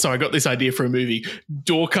 so I got this idea for a movie.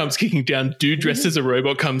 Door comes kicking down. Dude dressed as a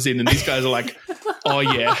robot comes in and these guys are like, oh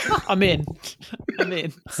yeah. I'm in.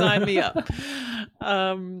 Sign me up.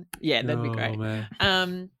 Yeah, that'd be great.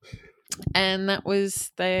 Man. And that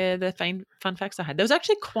was the fun facts I had. There was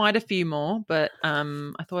actually quite a few more, but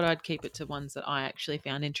I thought I'd keep it to ones that I actually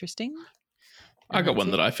found interesting. I got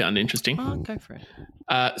one that I found interesting. Oh, go for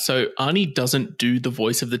it. So Arnie doesn't do the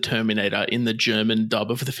voice of the Terminator in the German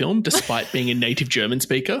dub of the film, despite being a native German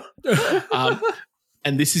speaker.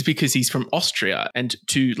 And this is because he's from Austria, and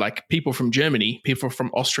to like people from Germany, people from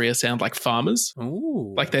Austria sound like farmers.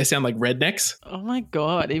 Ooh. Like they sound like rednecks. Oh my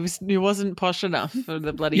god, he wasn't posh enough for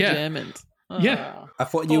the bloody Yeah. Germans. Yeah. I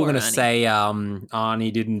thought you were Poor going to Arnie. say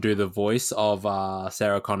Arnie didn't do the voice of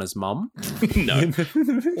Sarah Connor's mum. No.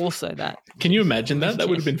 Also that. Can you imagine that? That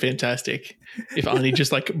would have been fantastic if Arnie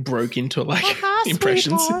just like broke into like hi,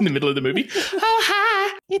 impressions sweetheart. in the middle of the movie. Oh,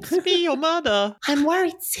 hi. It's me, your mother. I'm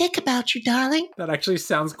worried sick about you, darling. That actually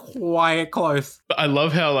sounds quite close. But I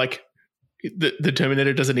love how like the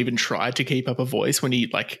Terminator doesn't even try to keep up a voice when he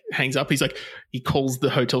like hangs up. He's like, he calls the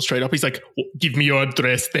hotel straight up. He's like, give me your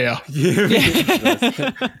address there.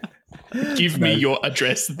 Give me your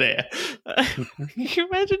address there. Can you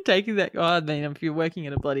imagine taking that? Oh, I mean, if you're working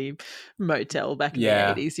in a bloody motel back in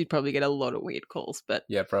Yeah. the 80s, you'd probably get a lot of weird calls. But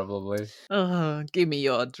Yeah, probably. oh, give me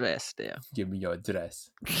your address there. Give me your address.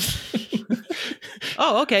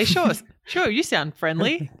 Oh, okay, sure, sure. You sound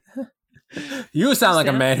friendly. You sound like a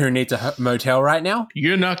Sound- man who needs a motel right now.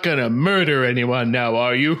 You're not gonna murder anyone now,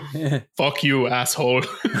 are you? Fuck you, asshole.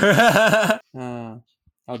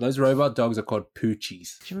 Oh, those robot dogs are called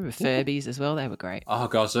Poochies. Do you remember Furbies as well? They were great. Oh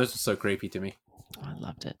gosh, those are so creepy to me. I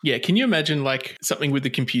loved it. Yeah, can you imagine like something with the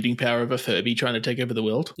computing power of a Furby trying to take over the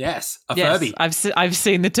world? Yes, a Yes, Furby. I've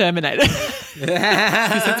seen the Terminator.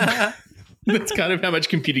 That's kind of how much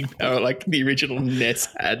computing power like the original NES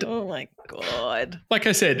had. Oh my god. Like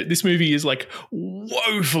I said, this movie is like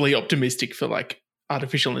woefully optimistic for like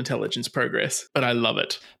artificial intelligence progress, but I love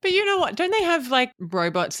it. But you know what? Don't they have like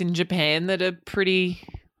robots in Japan that are pretty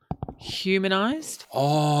humanized?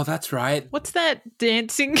 Oh, that's right. What's that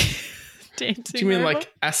dancing? Dancing Do you mean robot?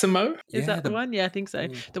 like Asimo? Is that the one? Yeah, I think so.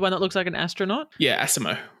 The one that looks like an astronaut? Yeah,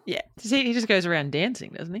 Asimo. Yeah. He just goes around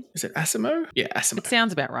dancing, doesn't he? Is it Asimo? Yeah, It Asimo.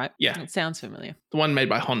 sounds about right. Yeah. It sounds familiar. The one made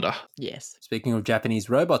by Honda. Yes. Speaking of Japanese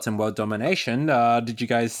robots and world domination, did you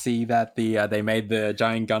guys see that they made the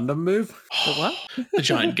giant Gundam move? The what? The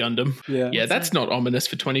giant Gundam. Yeah, that's not ominous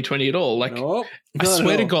for 2020 at all. Like, Nope. I Not at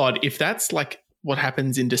swear to all. God, if that's like what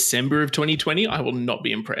happens in December of 2020, I will not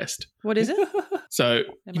be impressed. What is it? So,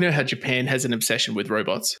 you know how Japan has an obsession with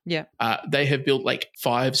robots? Yeah. They have built like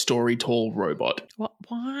 5-story tall robot What?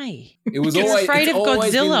 Why? It was They're always afraid it's of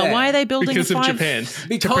always been Godzilla. there. Why are they building because a of five? Japan.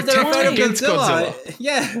 Because to they're protect afraid of against Godzilla. Godzilla.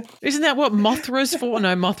 Yeah. Isn't that what Mothra's for?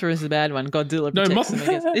 No, Mothra's the bad one. Godzilla No, protects them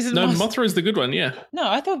against. Isn't Mothra is the good one, yeah. No,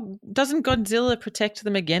 I thought doesn't Godzilla protect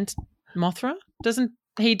them against Mothra? Doesn't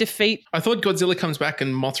he defeat? I thought Godzilla comes back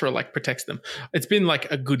and Mothra like protects them. It's been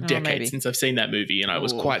like a good Oh, decade maybe. since I've seen that movie, and I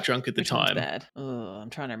was Ooh, quite drunk at the Which one's time. bad? Oh, I'm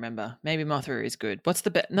trying to remember. Maybe Mothra is good. What's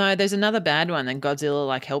the no? There's another bad one. Then Godzilla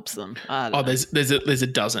like helps them. I don't Oh, know. there's a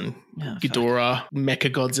dozen. Oh, fuck. Ghidorah,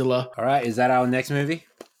 Mecha Godzilla, All right, is that our next movie?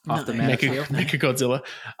 After No. Man of Mecha, Steel? Mecha Godzilla.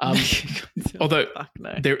 Although Fuck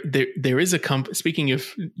no. there is a speaking of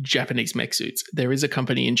Japanese mech suits, there is a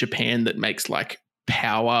company in Japan that makes like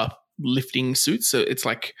power lifting suits. So it's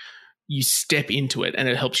like you step into it and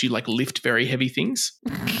it helps you like lift very heavy things.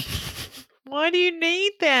 Why do you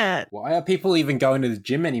need that? Why are people even going to the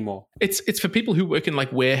gym anymore? It's for people who work in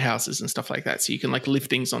like warehouses and stuff like that. So you can like lift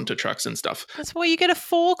things onto trucks and stuff. That's what you get a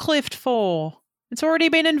forklift for. It's already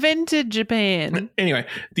been invented, Japan. Anyway,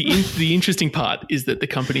 the interesting part is that the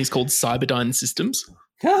company is called Cyberdyne Systems.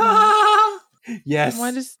 Yes.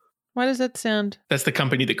 Why does that sound? That's the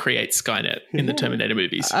company that creates Skynet in the Terminator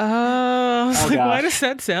movies. Oh, I was Oh, like, why gosh. does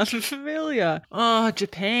that sound familiar? Oh,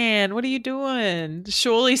 Japan, what are you doing?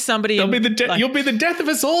 Surely somebody. You'll be like- the death of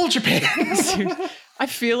us all, Japan. I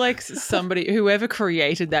feel like somebody, whoever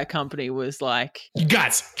created that company, was like, You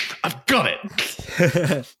guys, I've got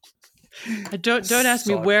it. don't ask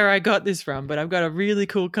me Sorry. where I got this from, but I've got a really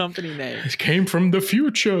cool company name. It came from the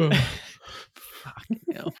future.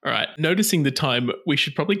 hell. All right. Noticing the time, we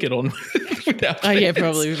should probably get on with our Oh yeah, plans.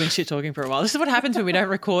 probably. We've been shit talking for a while. This is what happens when we don't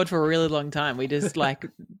record for a really long time. We just like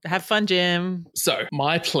have fun, Jim. So,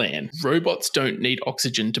 my plan: robots don't need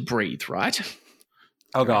oxygen to breathe, right?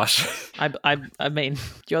 Oh gosh. I mean,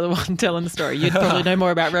 you're the one telling the story. You'd probably know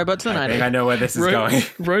more about robots than I I do. think I know where this is going.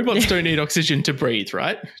 Robots don't need oxygen to breathe,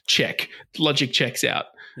 right? Check. Logic checks out.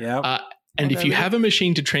 Yeah. And if Okay, you well- have a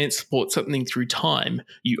machine to transport something through time,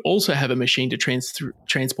 you also have a machine to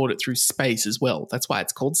transport it through space as well. That's why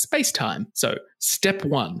it's called space time. So, step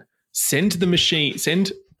 1,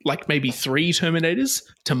 send like maybe 3 Terminators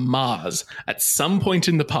to Mars at some point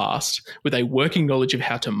in the past with a working knowledge of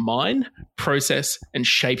how to mine, process, and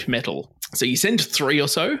shape metal. So you send 3 or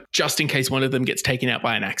so just in case one of them gets taken out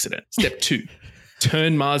by an accident. Step 2,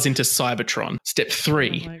 turn Mars into Cybertron. Step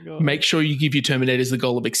 3, Oh my God. make sure you give your Terminators the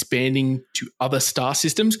goal of expanding to other star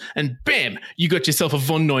systems, and bam, you got yourself a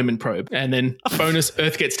von Neumann probe. And then bonus,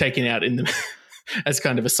 Earth gets taken out in the as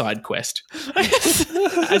kind of a side quest.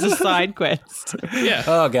 As a side quest. Yeah.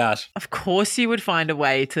 Oh gosh. Of course, you would find a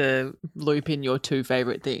way to loop in your two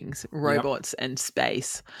favorite things: robots and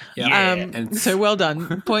space. Yeah. And So well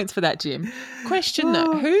done. Points for that, Jim. Question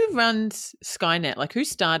though: who runs Skynet? Like, who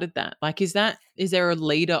started that? Like, is there a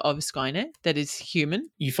leader of Skynet that is human?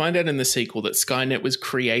 You find out in the sequel that Skynet was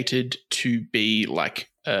created to be like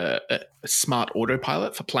a smart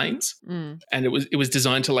autopilot for planes, Mm. and it was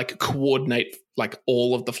designed to like coordinate like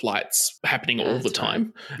all of the flights happening all the That's right.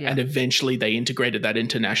 time. Yeah. And eventually they integrated that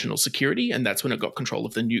into national security, and that's when it got control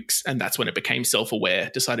of the nukes, and that's when it became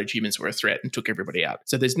self-aware, decided humans were a threat, and took everybody out.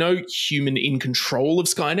 So there's no human in control of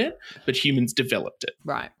Skynet, but humans developed it.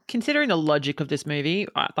 Right. Considering the logic of this movie,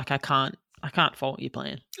 I can't fault your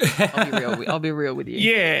plan. I'll be real with you.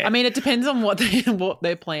 Yeah. I mean, it depends on what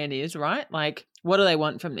their plan is, right? Like, what do they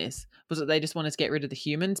want from this? Was it they just want us to get rid of the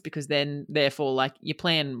humans because then, therefore, like, your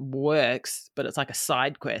plan works, but it's like a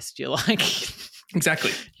side quest. You're like,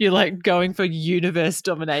 Exactly. you're like going for universe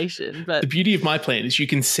domination. But The beauty of my plan is you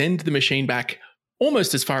can send the machine back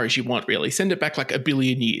almost as far as you want, really. Send it back like 1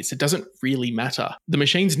 billion years. It doesn't really matter. The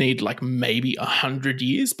machines need like maybe 100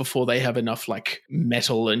 years before they have enough like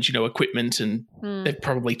metal and, equipment, and they've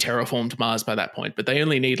probably terraformed Mars by that point, but they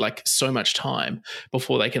only need like so much time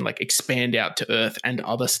before they can like expand out to Earth and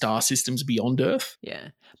other star systems beyond Earth. yeah.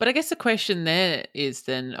 But I guess the question there is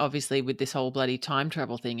then, obviously, with this whole bloody time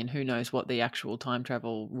travel thing, and who knows what the actual time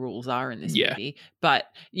travel rules are in this Yeah. movie, but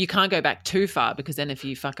you can't go back too far because then if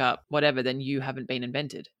you fuck up whatever, then you haven't been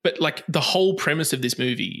invented. But like the whole premise of this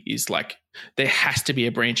movie is like there has to be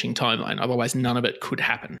a branching timeline, otherwise none of it could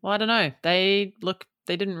happen. Well, I don't know. They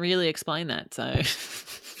didn't really explain that, so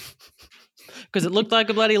because it looked like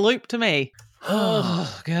a bloody loop to me.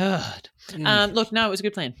 Oh God. Look, no, it was a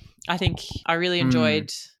good plan. I think I really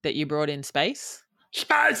enjoyed that you brought in space.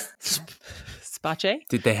 Space! Space.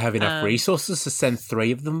 Did they have enough Um, resources to send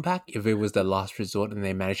 3 of them back if it was the last resort and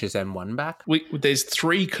they managed to send 1 back? There's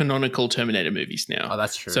 3 canonical Terminator movies now. Oh,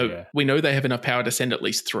 that's true. So yeah. we know they have enough power to send at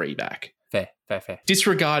least 3 back. Fair.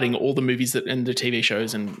 Disregarding all the movies and the TV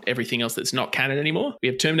shows and everything else that's not canon anymore, we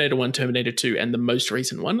have Terminator 1, Terminator 2, and the most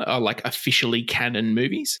recent one are like officially canon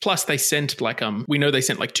movies. Plus they sent like, we know they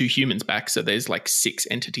sent like 2 humans back, so there's like 6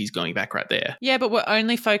 entities going back right there. Yeah, but we're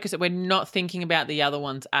only focused. We're not thinking about the other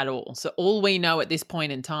ones at all. So all we know at this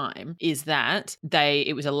point in time is that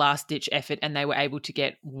it was a last ditch effort, and they were able to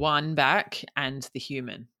get 1 back and the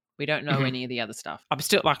human. We don't know any of the other stuff. I'm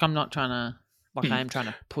still like, I'm not trying to. Like, I am trying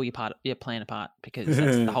to pull your plan apart because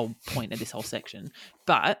that's the whole point of this whole section.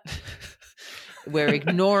 But we're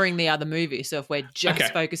ignoring the other movies. So if we're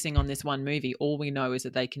just focusing on this one movie, all we know is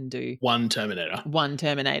that they can do 1 Terminator. 1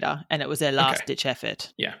 Terminator, and it was their last ditch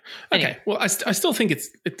effort. Yeah. Okay. Anyway. Well, I still think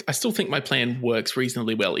I still think my plan works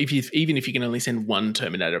reasonably well. Even if you can only send 1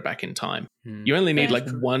 Terminator back in time, you only need like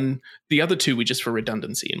 1. The other 2 were just for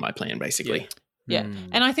redundancy in my plan, basically. Yeah.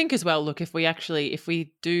 And I think as well, look, if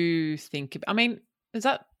we do think, I mean, is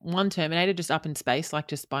that 1 Terminator just up in space, like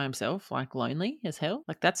just by himself, like lonely as hell?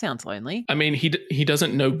 Like that sounds lonely. I mean, he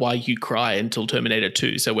doesn't know why you cry until Terminator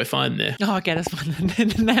 2, so we're fine there. Oh, okay, that's fine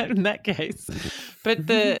in that case. But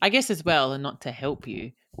I guess as well, and not to help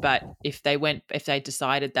you, but if they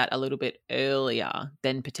decided that a little bit earlier,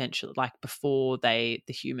 then potentially, like before the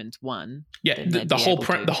humans won. Yeah, then the they'd be whole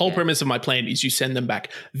able to, whole premise of my plan is you send them back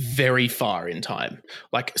very far in time,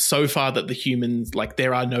 like so far that the humans, like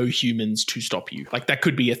there are no humans to stop you. Like that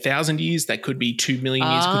could be 1,000 years, that could be 2 million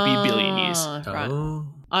years, could be 1 billion years. Right. Oh.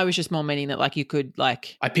 I was just more meaning that like you could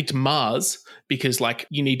like. I picked Mars because like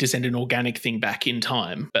you need to send an organic thing back in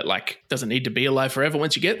time, but like doesn't need to be alive forever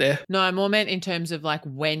once you get there. No, I more meant in terms of like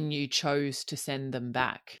when you chose to send them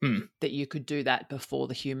back, that you could do that before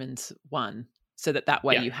the humans won. So that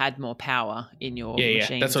way you had more power in your machines.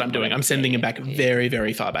 Yeah, that's what I'm doing. I'm sending it back very,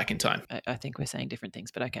 very far back in time. I think we're saying different things,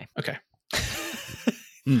 but okay. Okay.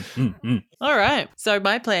 All right. So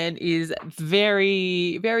my plan is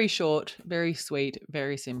very, very short, very sweet,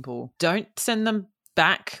 very simple. Don't send them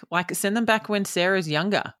back. Like send them back when Sarah's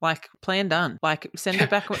younger. Like plan done. Like send her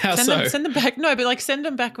back. How so? Send them back. No, but like send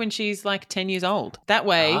them back when she's like 10 years old. That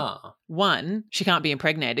way, One, she can't be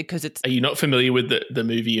impregnated because it's Are you not familiar with the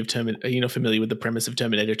movie of Terminator? Are you not familiar with the premise of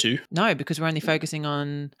Terminator 2? no, because we're only focusing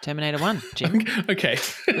on Terminator 1, Jim. Okay.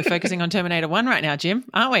 We're focusing on Terminator 1 right now, Jim,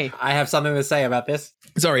 aren't we? I have something to say about this.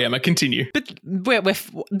 Sorry, Emma, continue. But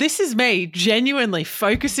this is me genuinely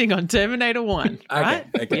focusing on Terminator 1, right?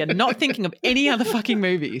 Okay. We are not thinking of any other fucking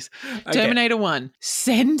movies. Okay. Terminator 1,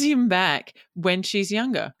 send him back when she's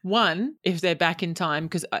younger. One, if they're back in time,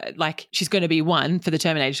 because she's going to be one for the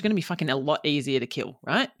Terminator, she's going to be fucking a lot easier to kill,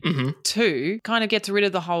 right? Mm-hmm. Two, kind of gets rid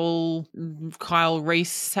of the whole Kyle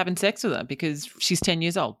Reese having sex with her because she's 10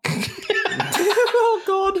 years old. Oh,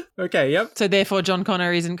 God. Okay, yep. So therefore, John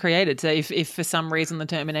Connor isn't created. So if for some reason the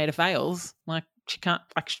Terminator fails, she can't.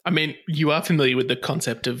 I mean, you are familiar with the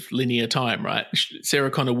concept of linear time, right? Sarah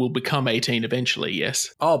Connor will become 18 eventually, yes?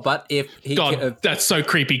 Oh, but if he... God, that's so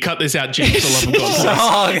creepy. Cut this out, Jim, for the love of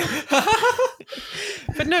God. Oh.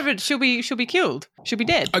 but she'll be killed. She'll be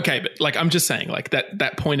dead. Okay, but I'm just saying,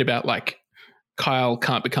 that point about Kyle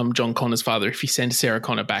can't become John Connor's father if you send Sarah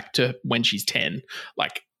Connor back to when she's 10.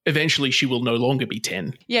 Eventually she will no longer be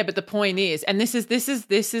 10. Yeah, but the point is, and this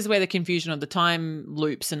is where the confusion of the time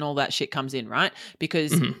loops and all that shit comes in, right?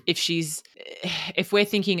 Because if we're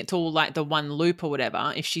thinking it's all like the one loop or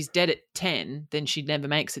whatever, if she's dead at 10, then she never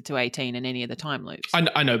makes it to 18 in any of the time loops.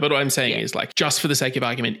 I know, but what I'm saying is just for the sake of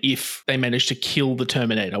argument, if they manage to kill the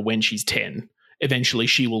Terminator when she's 10, eventually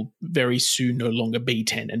she will very soon no longer be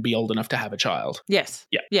 10 and be old enough to have a child. Yes.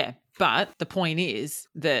 Yeah. Yeah. But the point is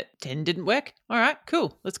that 10 didn't work. All right,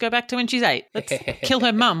 cool. Let's go back to when she's 8. Let's kill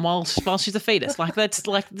her mum while she's a fetus. Let's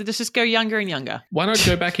just go younger and younger. Why not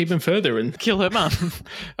go back even further and Kill her mum.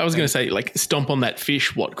 I was going to say stomp on that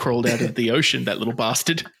fish what crawled out of the ocean, that little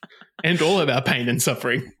bastard. And all of our pain and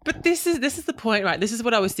suffering. But this is the point, right? This is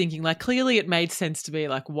what I was thinking. Clearly it made sense to me,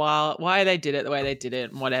 why they did it the way they did it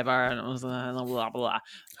and whatever. And it was blah, blah, blah.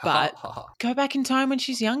 But go back in time when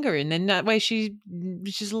she's younger. And then that way she's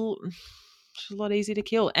a lot easier to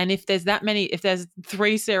kill. And if there's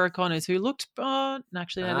 3 Sarah Connors who looked,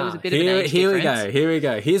 actually, no, there was a bit of an age difference. Here we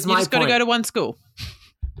go. Here's my point. You just got to go to one school.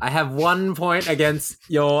 I have 1 point against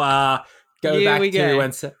your to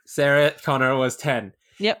when Sarah Connor was 10.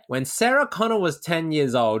 Yep. When Sarah Connor was 10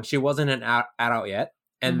 years old, she wasn't an adult yet,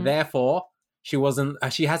 and therefore she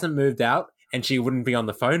hasn't moved out, and she wouldn't be on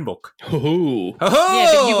the phone book. Ooh. Oh!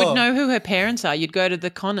 Yeah, but you would know who her parents are. You'd go to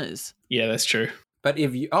the Connors. Yeah, that's true. But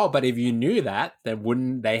if you knew that, then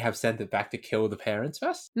wouldn't they have sent it back to kill the parents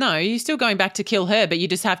first? No, you're still going back to kill her, but you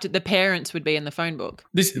just have to. The parents would be in the phone book.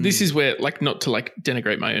 This is where, not to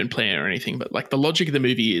denigrate my own plan or anything, but the logic of the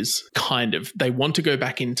movie is kind of they want to go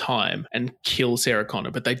back in time and kill Sarah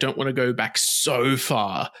Connor, but they don't want to go back so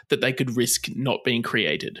far that they could risk not being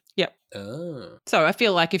created. Yep. Oh. So I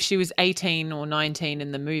feel like if she was 18 or 19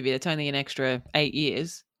 in the movie, that's only an extra 8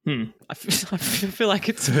 years. I feel like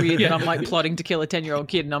it's weird that I'm plotting to kill a 10-year-old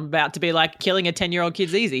kid and I'm about to be killing a 10-year-old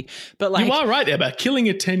kid's easy. But you are right, Emma. Killing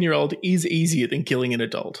a 10-year-old is easier than killing an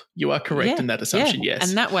adult. You are correct in that assumption, yes.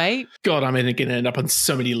 And that way... God, I'm going to end up on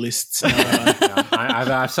so many lists.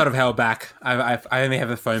 I've sort of held back. I only have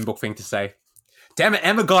a phone book thing to say. Damn it,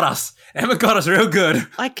 Emma got us. Emma got us real good.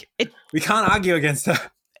 We can't argue against her.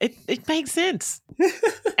 It makes sense.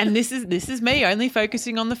 And this is me only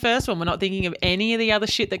focusing on the first one. We're not thinking of any of the other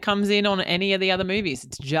shit that comes in on any of the other movies.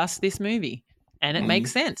 It's just this movie. And it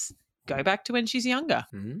makes sense. Go back to when she's younger.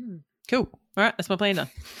 Cool. All right, that's my plan done.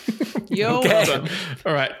 Yo. Okay.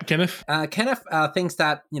 All right, Kenneth? Kenneth thinks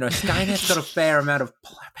that, Skynet's got a fair amount of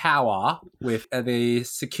power with the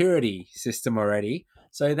security system already.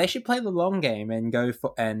 So they should play the long game and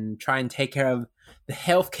and try and take care of the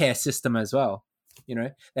healthcare system as well.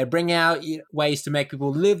 They bring out ways to make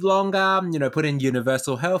people live longer, put in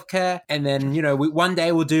universal healthcare. And then, one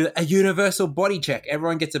day we'll do a universal body check.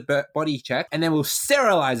 Everyone gets a body check and then we'll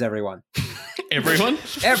sterilize everyone. Everyone?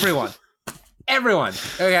 Everyone.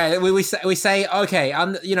 Okay. We say, okay,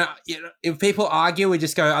 if people argue, we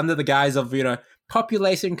just go under the guise of,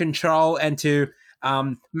 population control and to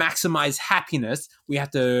maximize happiness. We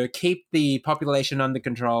have to keep the population under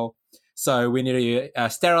control. So we need to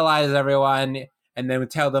sterilize everyone. And then we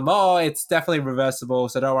tell them, it's definitely reversible,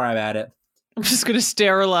 so don't worry about it. I'm just going to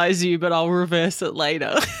sterilize you, but I'll reverse it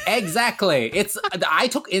later. Exactly. I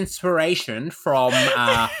took inspiration from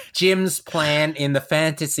Jim's plan in the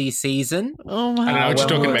fantasy season. Oh my! I don't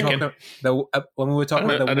know what you're talking about, when we were talking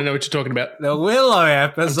about I don't know what you're talking about. The Willow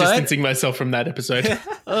episode. I'm distancing myself from that episode.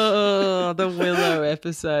 The Willow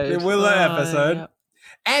episode. The Willow episode. Yeah.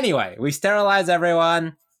 Anyway, we sterilize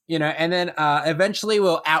everyone. And then eventually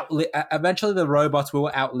eventually the robots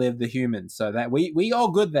will outlive the humans, so that we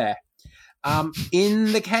all good there.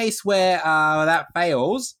 In the case where that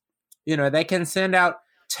fails, they can send out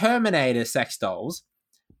Terminator sex dolls,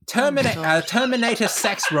 Terminator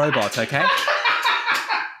sex robots. Okay.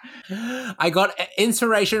 I got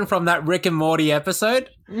inspiration from that Rick and Morty episode,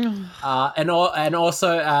 and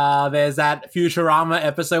also there's that Futurama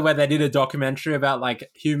episode where they did a documentary about like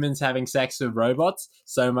humans having sex with robots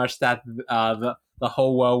so much that the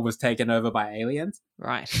whole world was taken over by aliens.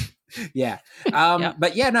 Right. Yeah. Yep.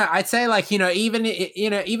 But yeah, no, I'd say like even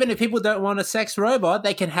if people don't want a sex robot,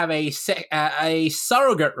 they can have a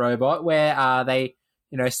surrogate robot where they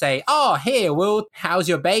say, oh, here, we'll house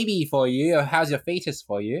your baby for you or house your fetus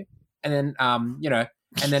for you. And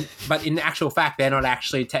then, but in actual fact, they're not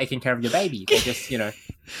actually taking care of your baby. They're just, Give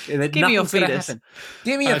me your fetus.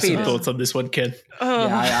 Give me I your have some fetus. thoughts on this one, Ken. Oh.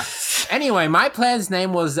 Yeah. Anyway, my plan's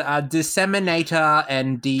name was Disseminator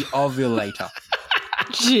and Deovulator.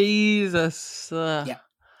 Jesus. Yeah.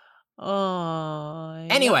 Oh.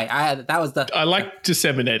 Anyway, that was the I like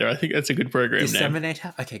Disseminator. I think that's a good program name.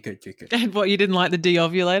 Disseminator. Okay, good. And what, you didn't like the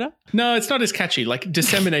deovulator? No, it's not as catchy. Like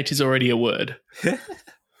disseminate is already a word.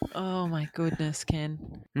 Oh my goodness, Ken.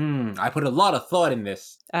 I put a lot of thought in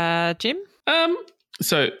this. Jim?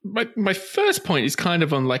 So my first point is kind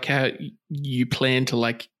of on like how you plan to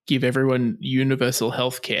like give everyone universal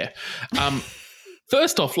health care.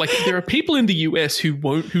 First off, like there are people in the US who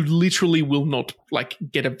literally will not like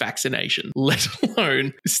get a vaccination, let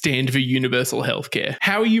alone stand for universal health care.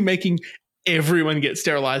 How are you making everyone get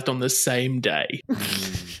sterilized on the same day?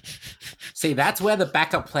 See, that's where the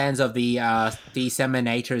backup plans of the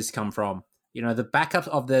disseminators come from. The backup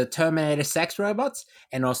of the Terminator sex robots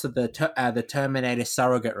and also the Terminator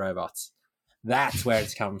surrogate robots. That's where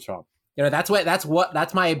it comes from.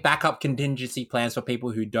 That's my backup contingency plans for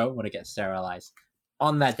people who don't want to get sterilized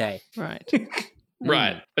on that day. Right.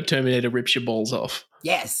 Right. A Terminator rips your balls off.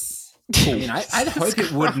 Yes. Cool. I hope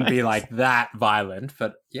it wouldn't be like that violent,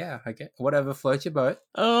 but yeah, I get whatever floats your boat.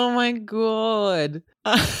 Oh my god.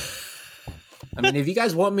 I mean, if you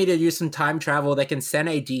guys want me to use some time travel, they can send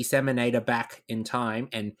a disseminator back in time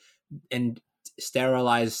and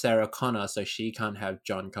sterilize Sarah Connor so she can't have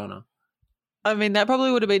John Connor. I mean, that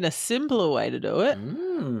probably would have been a simpler way to do it.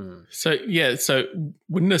 So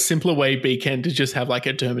wouldn't a simpler way be, Ken, to just have like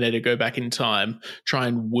a Terminator go back in time, try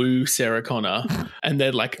and woo Sarah Connor, and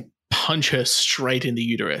then like punch her straight in the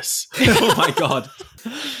uterus? Oh my god.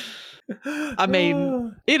 I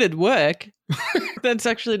mean, it'd work. That's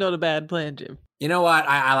actually not a bad plan, Jim. You know what?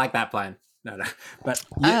 I like that plan. No. But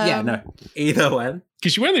no. Either one.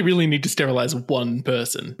 Because you only really need to sterilize one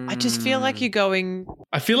person. I just feel like you're going...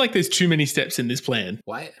 I feel like there's too many steps in this plan.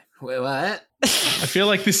 What? Wait, what? I feel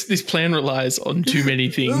like this plan relies on too many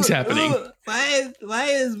things happening. Why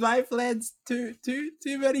is my plans too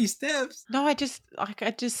many steps? No, I just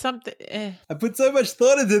something... I put so much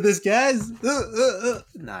thought into this, guys.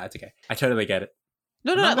 Nah, it's okay. I totally get it.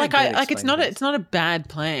 No, I'm not like very good at it's explaining not a bad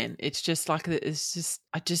plan. It's just like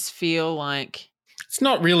I just feel like It's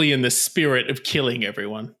not really in the spirit of killing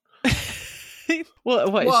everyone. what?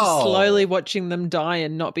 It's just slowly watching them die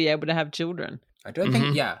and not be able to have children. I don't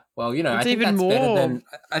think. Yeah. Well, It's I think even that's more. better than.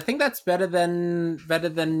 I think that's better than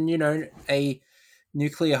a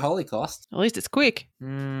nuclear holocaust. At least it's quick.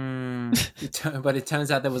 But it turns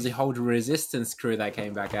out there was a whole resistance crew that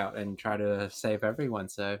came back out and tried to save everyone.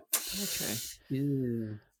 So. Okay.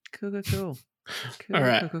 Yeah. Cool. All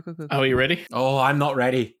right. Cool. Are you ready? Oh, I'm not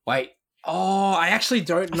ready. Wait. Oh, I actually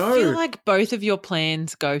don't know. I feel like both of your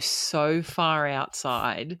plans go so far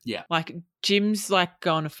outside. Yeah. Like Jim's like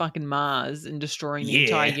going to fucking Mars and destroying the Yeah.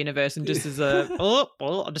 entire universe and just as I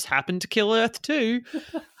just happened to kill Earth too.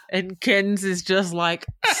 And Ken's is just like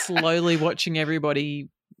slowly watching everybody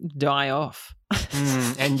die off.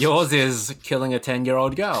 And yours is killing a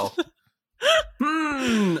 10-year-old girl.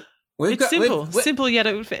 It's simple. Simple yet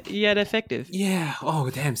effective. Yeah. Oh,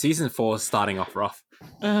 damn. Season 4 is starting off rough.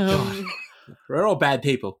 Um, We're all bad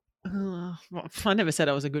people. I never said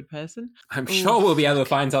I was a good person. I'm sure we'll be able to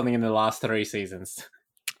find something in the last 3 seasons.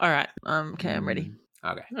 All right. Okay, I'm ready.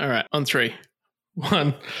 Okay. All right. On 3.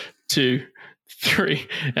 1, 2, 3.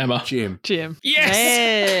 Emma. Jim. Yes!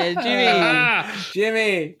 Hey, Jimmy. Ah!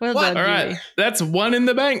 Jimmy. Well What? done, All Jimmy. right. That's 1 in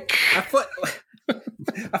the bank.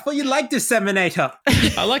 I thought you liked Disseminator.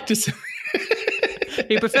 I like to say.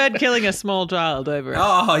 He preferred killing a small child over it.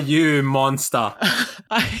 Oh, you monster.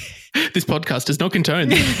 This podcast does not condone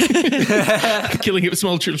killing of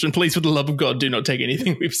small children. Please, for the love of God, do not take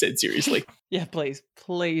anything we've said seriously. Yeah, please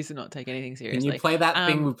do not take anything Can seriously. you play that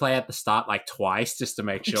thing we play at the start like twice just to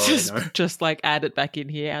make sure, just like add it back in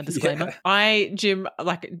here, our disclaimer. Yeah. Jim,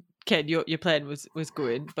 like Ken, your plan was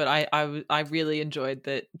good, but I really enjoyed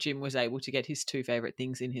that Jim was able to get his 2 favorite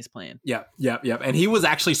things in his plan. Yep. And he was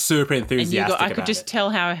actually super enthusiastic. I could just tell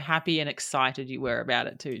how happy and excited you were about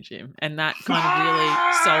it too, Jim, and that kind of really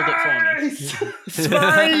sold it for me.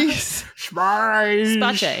 Space.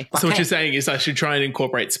 Spache. So what you're saying is I should try and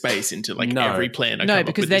incorporate space into like No. every plan I come No, up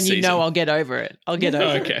because with then this you know season. I'll get over it. I'll get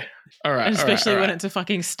over it. Okay. All right. And especially all right. when it's a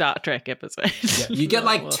fucking Star Trek episode. You get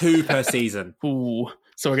like 2 per season. Ooh.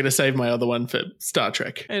 So we're going to save my other one for Star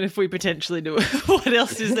Trek. And if we potentially do it, what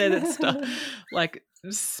else is there that's like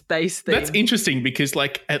space theme? That's interesting because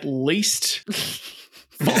like at least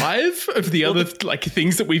 5 of the other like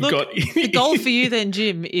things that we've got. The goal for you then,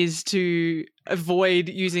 Jim, is to avoid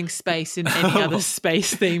using space in any other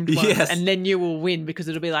space-themed ones. Yes. And then you will win because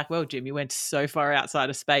it'll be like, well, Jim, you went so far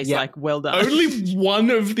outside of space. Yeah. Like, well done. Only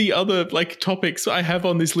one of the other like topics I have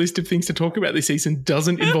on this list of things to talk about this season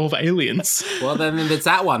doesn't involve aliens. Well, then it's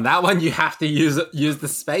that one. That one you have to use the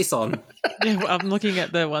space on. Yeah, well, I'm looking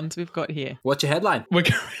at the ones we've got here. What's your headline? We're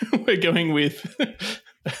going with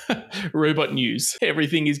robot news.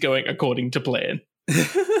 Everything is going according to plan.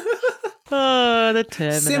 Oh, the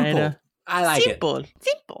Terminator. Simple. I like Simple.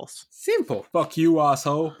 Simple. Fuck you,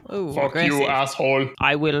 asshole. Oh, aggressive. asshole.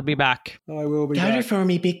 I will be back. I will be back. for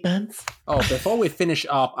me, big buns. Oh, before we finish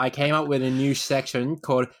up, I came up with a new section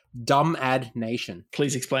called Dumb Ad Nation.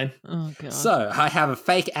 Please explain. Oh, God. So I have a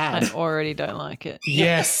fake ad. I already don't like it.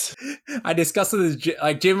 Yes. I discussed it with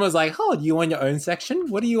like Jim was like, "Oh, do you want your own section?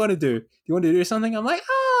 What do you want to do? Do you want to do something?" I'm like,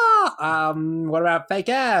 what about fake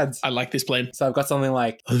ads?" I like this plan. So I've got something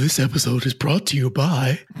like This episode is brought to you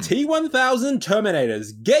by T1000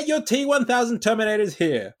 Terminators. Get your T1000 Terminators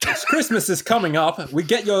here. As Christmas is coming up, we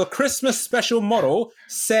get your Christmas special model,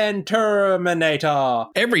 Terminator.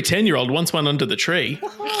 every 10-year-old wants one under the tree.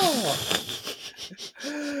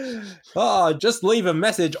 Oh, just leave a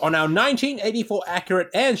message on our 1984 accurate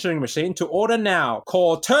answering machine to order now.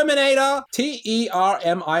 Call Terminator, Terminator,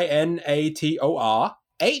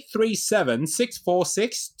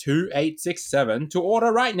 837-646-2867 to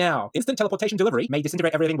order right now. Instant teleportation delivery may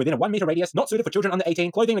disintegrate everything within a 1 meter radius. Not suited for children under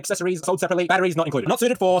 18. Clothing and accessories sold separately. Batteries not included. Not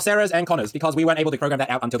suited for Sarah's and Connor's because we weren't able to program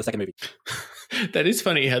that out until the second movie. That is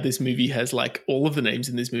funny how this movie has like all of the names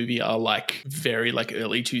in this movie are like very like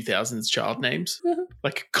early 2000s child names.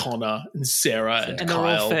 Like Connor and Sarah and And they're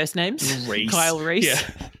Kyle. all first names. Reese. Kyle Reese. Yeah.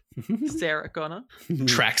 Sarah Connor.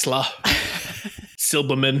 Traxler.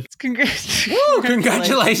 Silberman. Woo,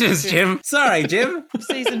 congratulations, Jim. Sorry, Jim.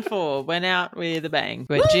 Season 4 went out with a bang.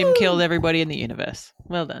 Where Jim killed everybody in the universe.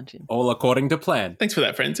 Well done, Jim. All according to plan. Thanks for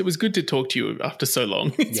that, friends. It was good to talk to you after so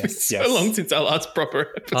long. It's been Yes, so yes. long since our last proper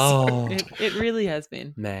episode. Oh, It really has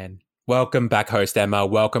been. man. Welcome back, host Emma.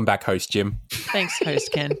 Welcome back, host Jim. Thanks,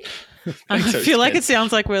 host Ken. I Thanks, host feel like Ken. it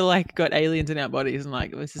sounds like we're like got aliens in our bodies and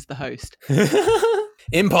like this is the host.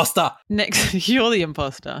 Imposter. Next, you're the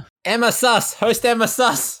imposter. Emma Sus. Host Emma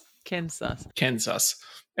Sus. Ken sus. Ken sus.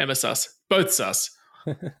 Emma sus. Both sus.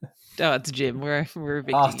 Oh, it's Jim. We're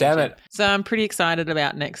evicting Oh, you, damn Jim. it. So I'm pretty excited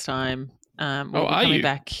about next time. We'll be are coming you?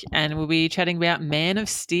 back and we'll be chatting about Man of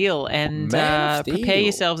Steel. And Man of prepare Steel.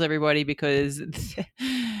 yourselves, everybody, because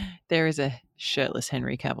there is a shirtless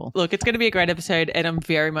Henry Cavill. Look, it's going to be a great episode, and I'm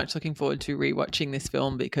very much looking forward to rewatching this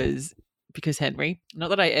film because Henry. Not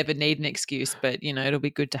that I ever need an excuse, but you know it'll be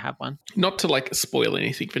good to have one. Not to like spoil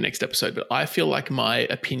anything for next episode, but I feel like my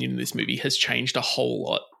opinion of this movie has changed a whole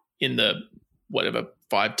lot in the whatever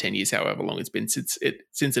 5-10 years, however long it's been since it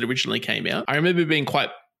originally came out. I remember being quite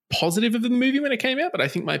positive of the movie when it came out, but I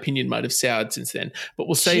think my opinion might have soured since then. But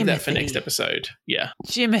we'll save that for next Jimothy. episode. Yeah.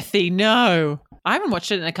 Jimothy, no. I haven't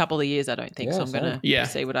watched it in a couple of years, I don't think. Yeah, so I'm going Yeah. to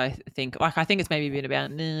see what I think. Like, I think it's maybe been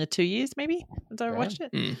about 2 years, maybe, since I Yeah. watched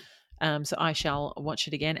it. Mm. So I shall watch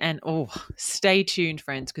it again. And, stay tuned,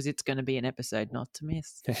 friends, because it's going to be an episode not to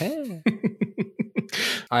miss.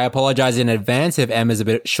 I apologize in advance if Emma's a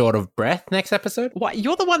bit short of breath next episode. What?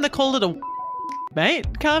 You're the one that called it a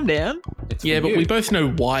mate. Calm down. It's Yeah, for but you. we both know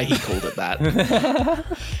why he called it that.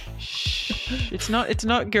 Shh. It's not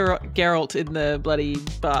Geralt in the bloody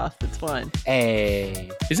bath. It's fine. Hey.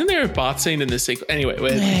 Isn't there a bath scene in this sequel? Anyway,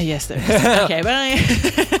 we're Yeah, yes, there is. Okay, bye.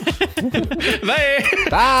 Bye. Bye,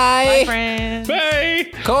 Bye. friends. Bye.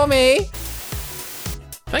 Call me.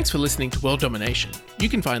 Thanks for listening to World Domination. You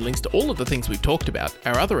can find links to all of the things we've talked about,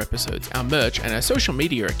 our other episodes, our merch, and our social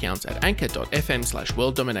media accounts at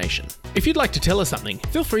anchor.fm/worlddomination. If you'd like to tell us something,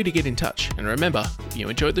 feel free to get in touch. And remember, if you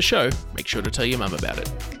enjoyed the show, make sure to tell your mum about it.